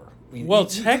 Well,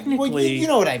 technically, you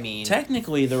know what I mean.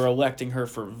 Technically, they're electing her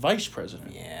for vice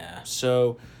president. Yeah.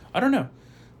 So I don't know.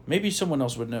 Maybe someone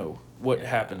else would know what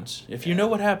happens. If you know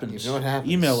what happens,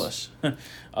 email us.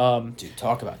 Dude,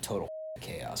 talk about total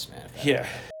chaos, man. Yeah.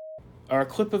 Our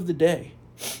clip of the day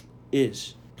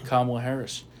is Kamala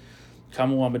Harris.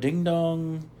 Kamalama Ding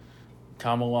Dong.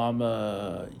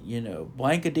 Kamalama,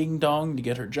 blanka Ding Dong to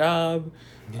get her job.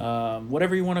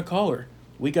 Whatever you want to call her.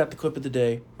 We got the clip of the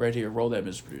day right here. Roll that,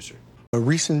 Mr. Producer. A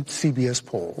recent CBS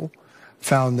poll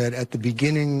found that at the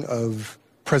beginning of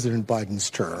President Biden's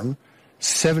term,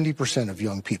 70% of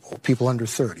young people under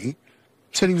 30,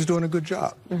 said he was doing a good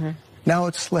job. Mm-hmm. Now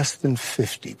it's less than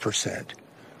 50%.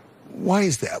 Why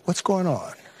is that? What's going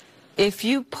on? If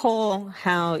you poll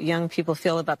how young people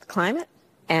feel about the climate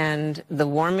and the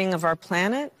warming of our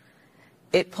planet,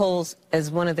 it polls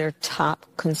as one of their top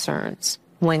concerns.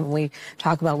 When we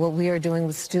talk about what we are doing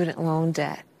with student loan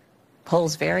debt,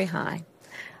 polls very high.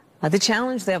 The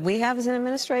challenge that we have as an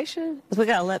administration is we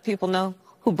got to let people know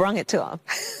who brung it to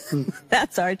them.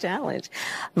 That's our challenge.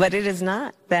 But it is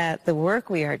not that the work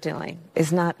we are doing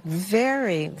is not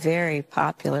very, very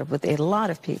popular with a lot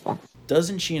of people.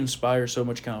 Doesn't she inspire so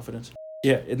much confidence?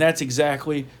 Yeah, and that's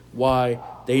exactly why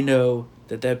they know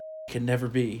that can never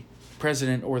be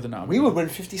president or the nominee. We would win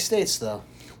 50 states, though.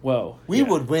 Well, we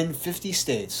would win 50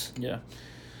 states. Yeah.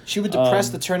 She would depress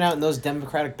the turnout in those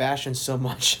Democratic bastions so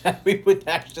much that we would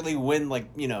actually win,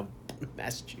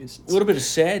 Massachusetts. A little bit of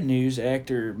sad news.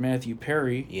 Actor Matthew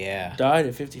Perry died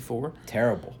at 54.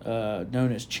 Terrible.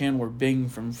 Known as Chandler Bing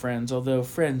from Friends, although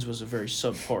Friends was a very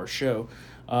subpar show.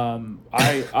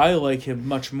 I like him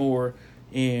much more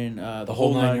in The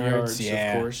Whole Nine Yards,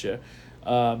 of course,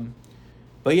 yeah.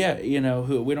 But yeah,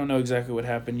 we don't know exactly what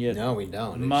happened yet. No, we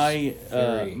don't. My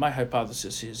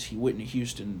hypothesis is he went to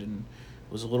Houston and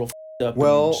was a little up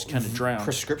and just kind of drowned.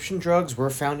 Prescription drugs were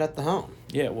found at the home.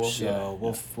 Yeah, well, so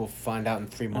we'll find out in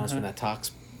 3 months when that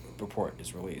tox report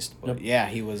is released. But Yep. yeah,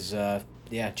 he was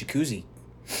jacuzzi.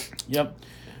 Yep.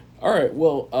 All right.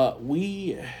 Well,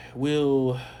 we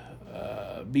will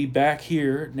be back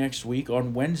here next week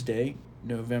on Wednesday,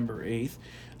 November 8th.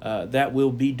 That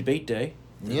will be debate day.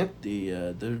 Yep.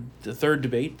 The third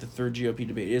debate, the third GOP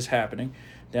debate is happening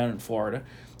down in Florida.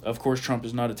 Of course, Trump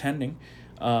is not attending.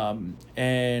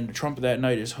 And Trump that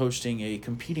night is hosting a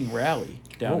competing rally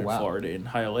down in Florida in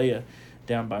Hialeah,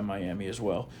 down by Miami as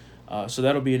well. So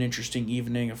that'll be an interesting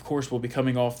evening. Of course, we'll be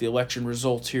coming off the election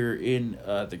results here in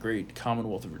the great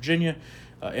Commonwealth of Virginia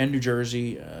and New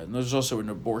Jersey. And there's also an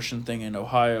abortion thing in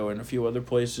Ohio and a few other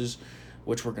places,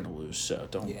 which we're going to lose. So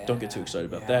don't get too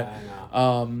excited about that.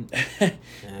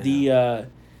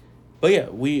 But yeah,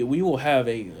 we will have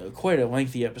quite a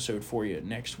lengthy episode for you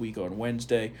next week on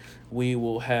Wednesday. We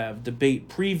will have debate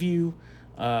preview,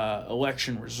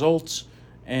 election results,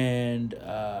 and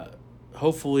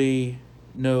hopefully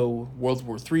no World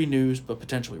War III news, but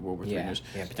potentially World War III news.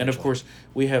 And of course,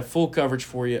 we have full coverage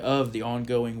for you of the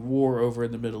ongoing war over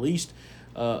in the Middle East,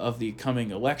 of the coming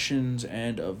elections,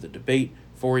 and of the debate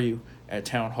for you at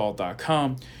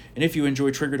townhall.com. And if you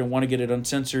enjoy Triggered and want to get it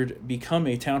uncensored, become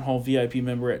a Town Hall VIP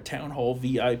member at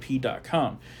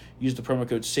townhallvip.com. Use the promo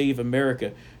code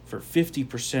SAVEAMERICA for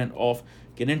 50% off.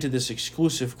 Get into this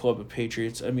exclusive club of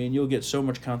patriots. I mean, you'll get so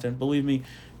much content. Believe me,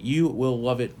 you will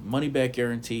love it. Money back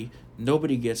guarantee.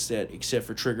 Nobody gets that except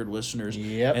for Triggered listeners.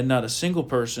 Yep. And not a single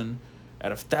person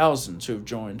out of thousands who have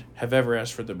joined have ever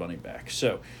asked for their money back.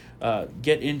 So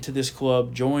get into this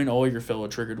club. Join all your fellow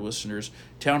Triggered listeners.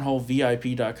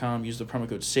 Townhallvip.com. Use the promo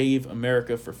code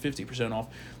SAVEAMERICA for 50% off.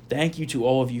 Thank you to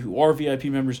all of you who are VIP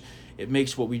members. It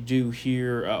makes what we do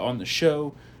here on the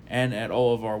show and at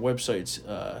all of our websites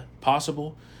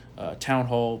possible. Town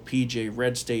Hall, PJ,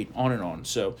 Red State, on and on.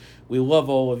 So we love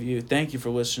all of you. Thank you for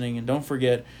listening. And don't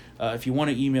forget, if you want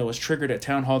to email us,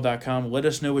 triggered@townhall.com. Let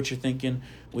us know what you're thinking.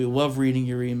 We love reading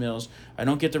your emails. I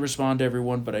don't get to respond to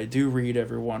everyone, but I do read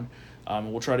everyone.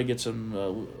 We'll try to get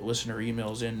some listener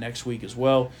emails in next week as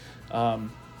well. And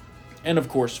of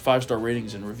course, 5-star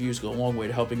ratings and reviews go a long way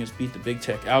to helping us beat the big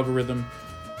tech algorithm.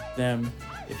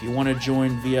 If you want to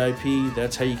join VIP,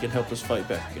 that's how you can help us fight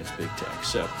back against big tech.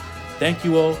 So thank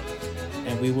you all,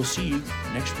 and we will see you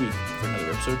next week for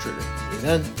another episode of Triggered. See you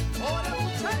then.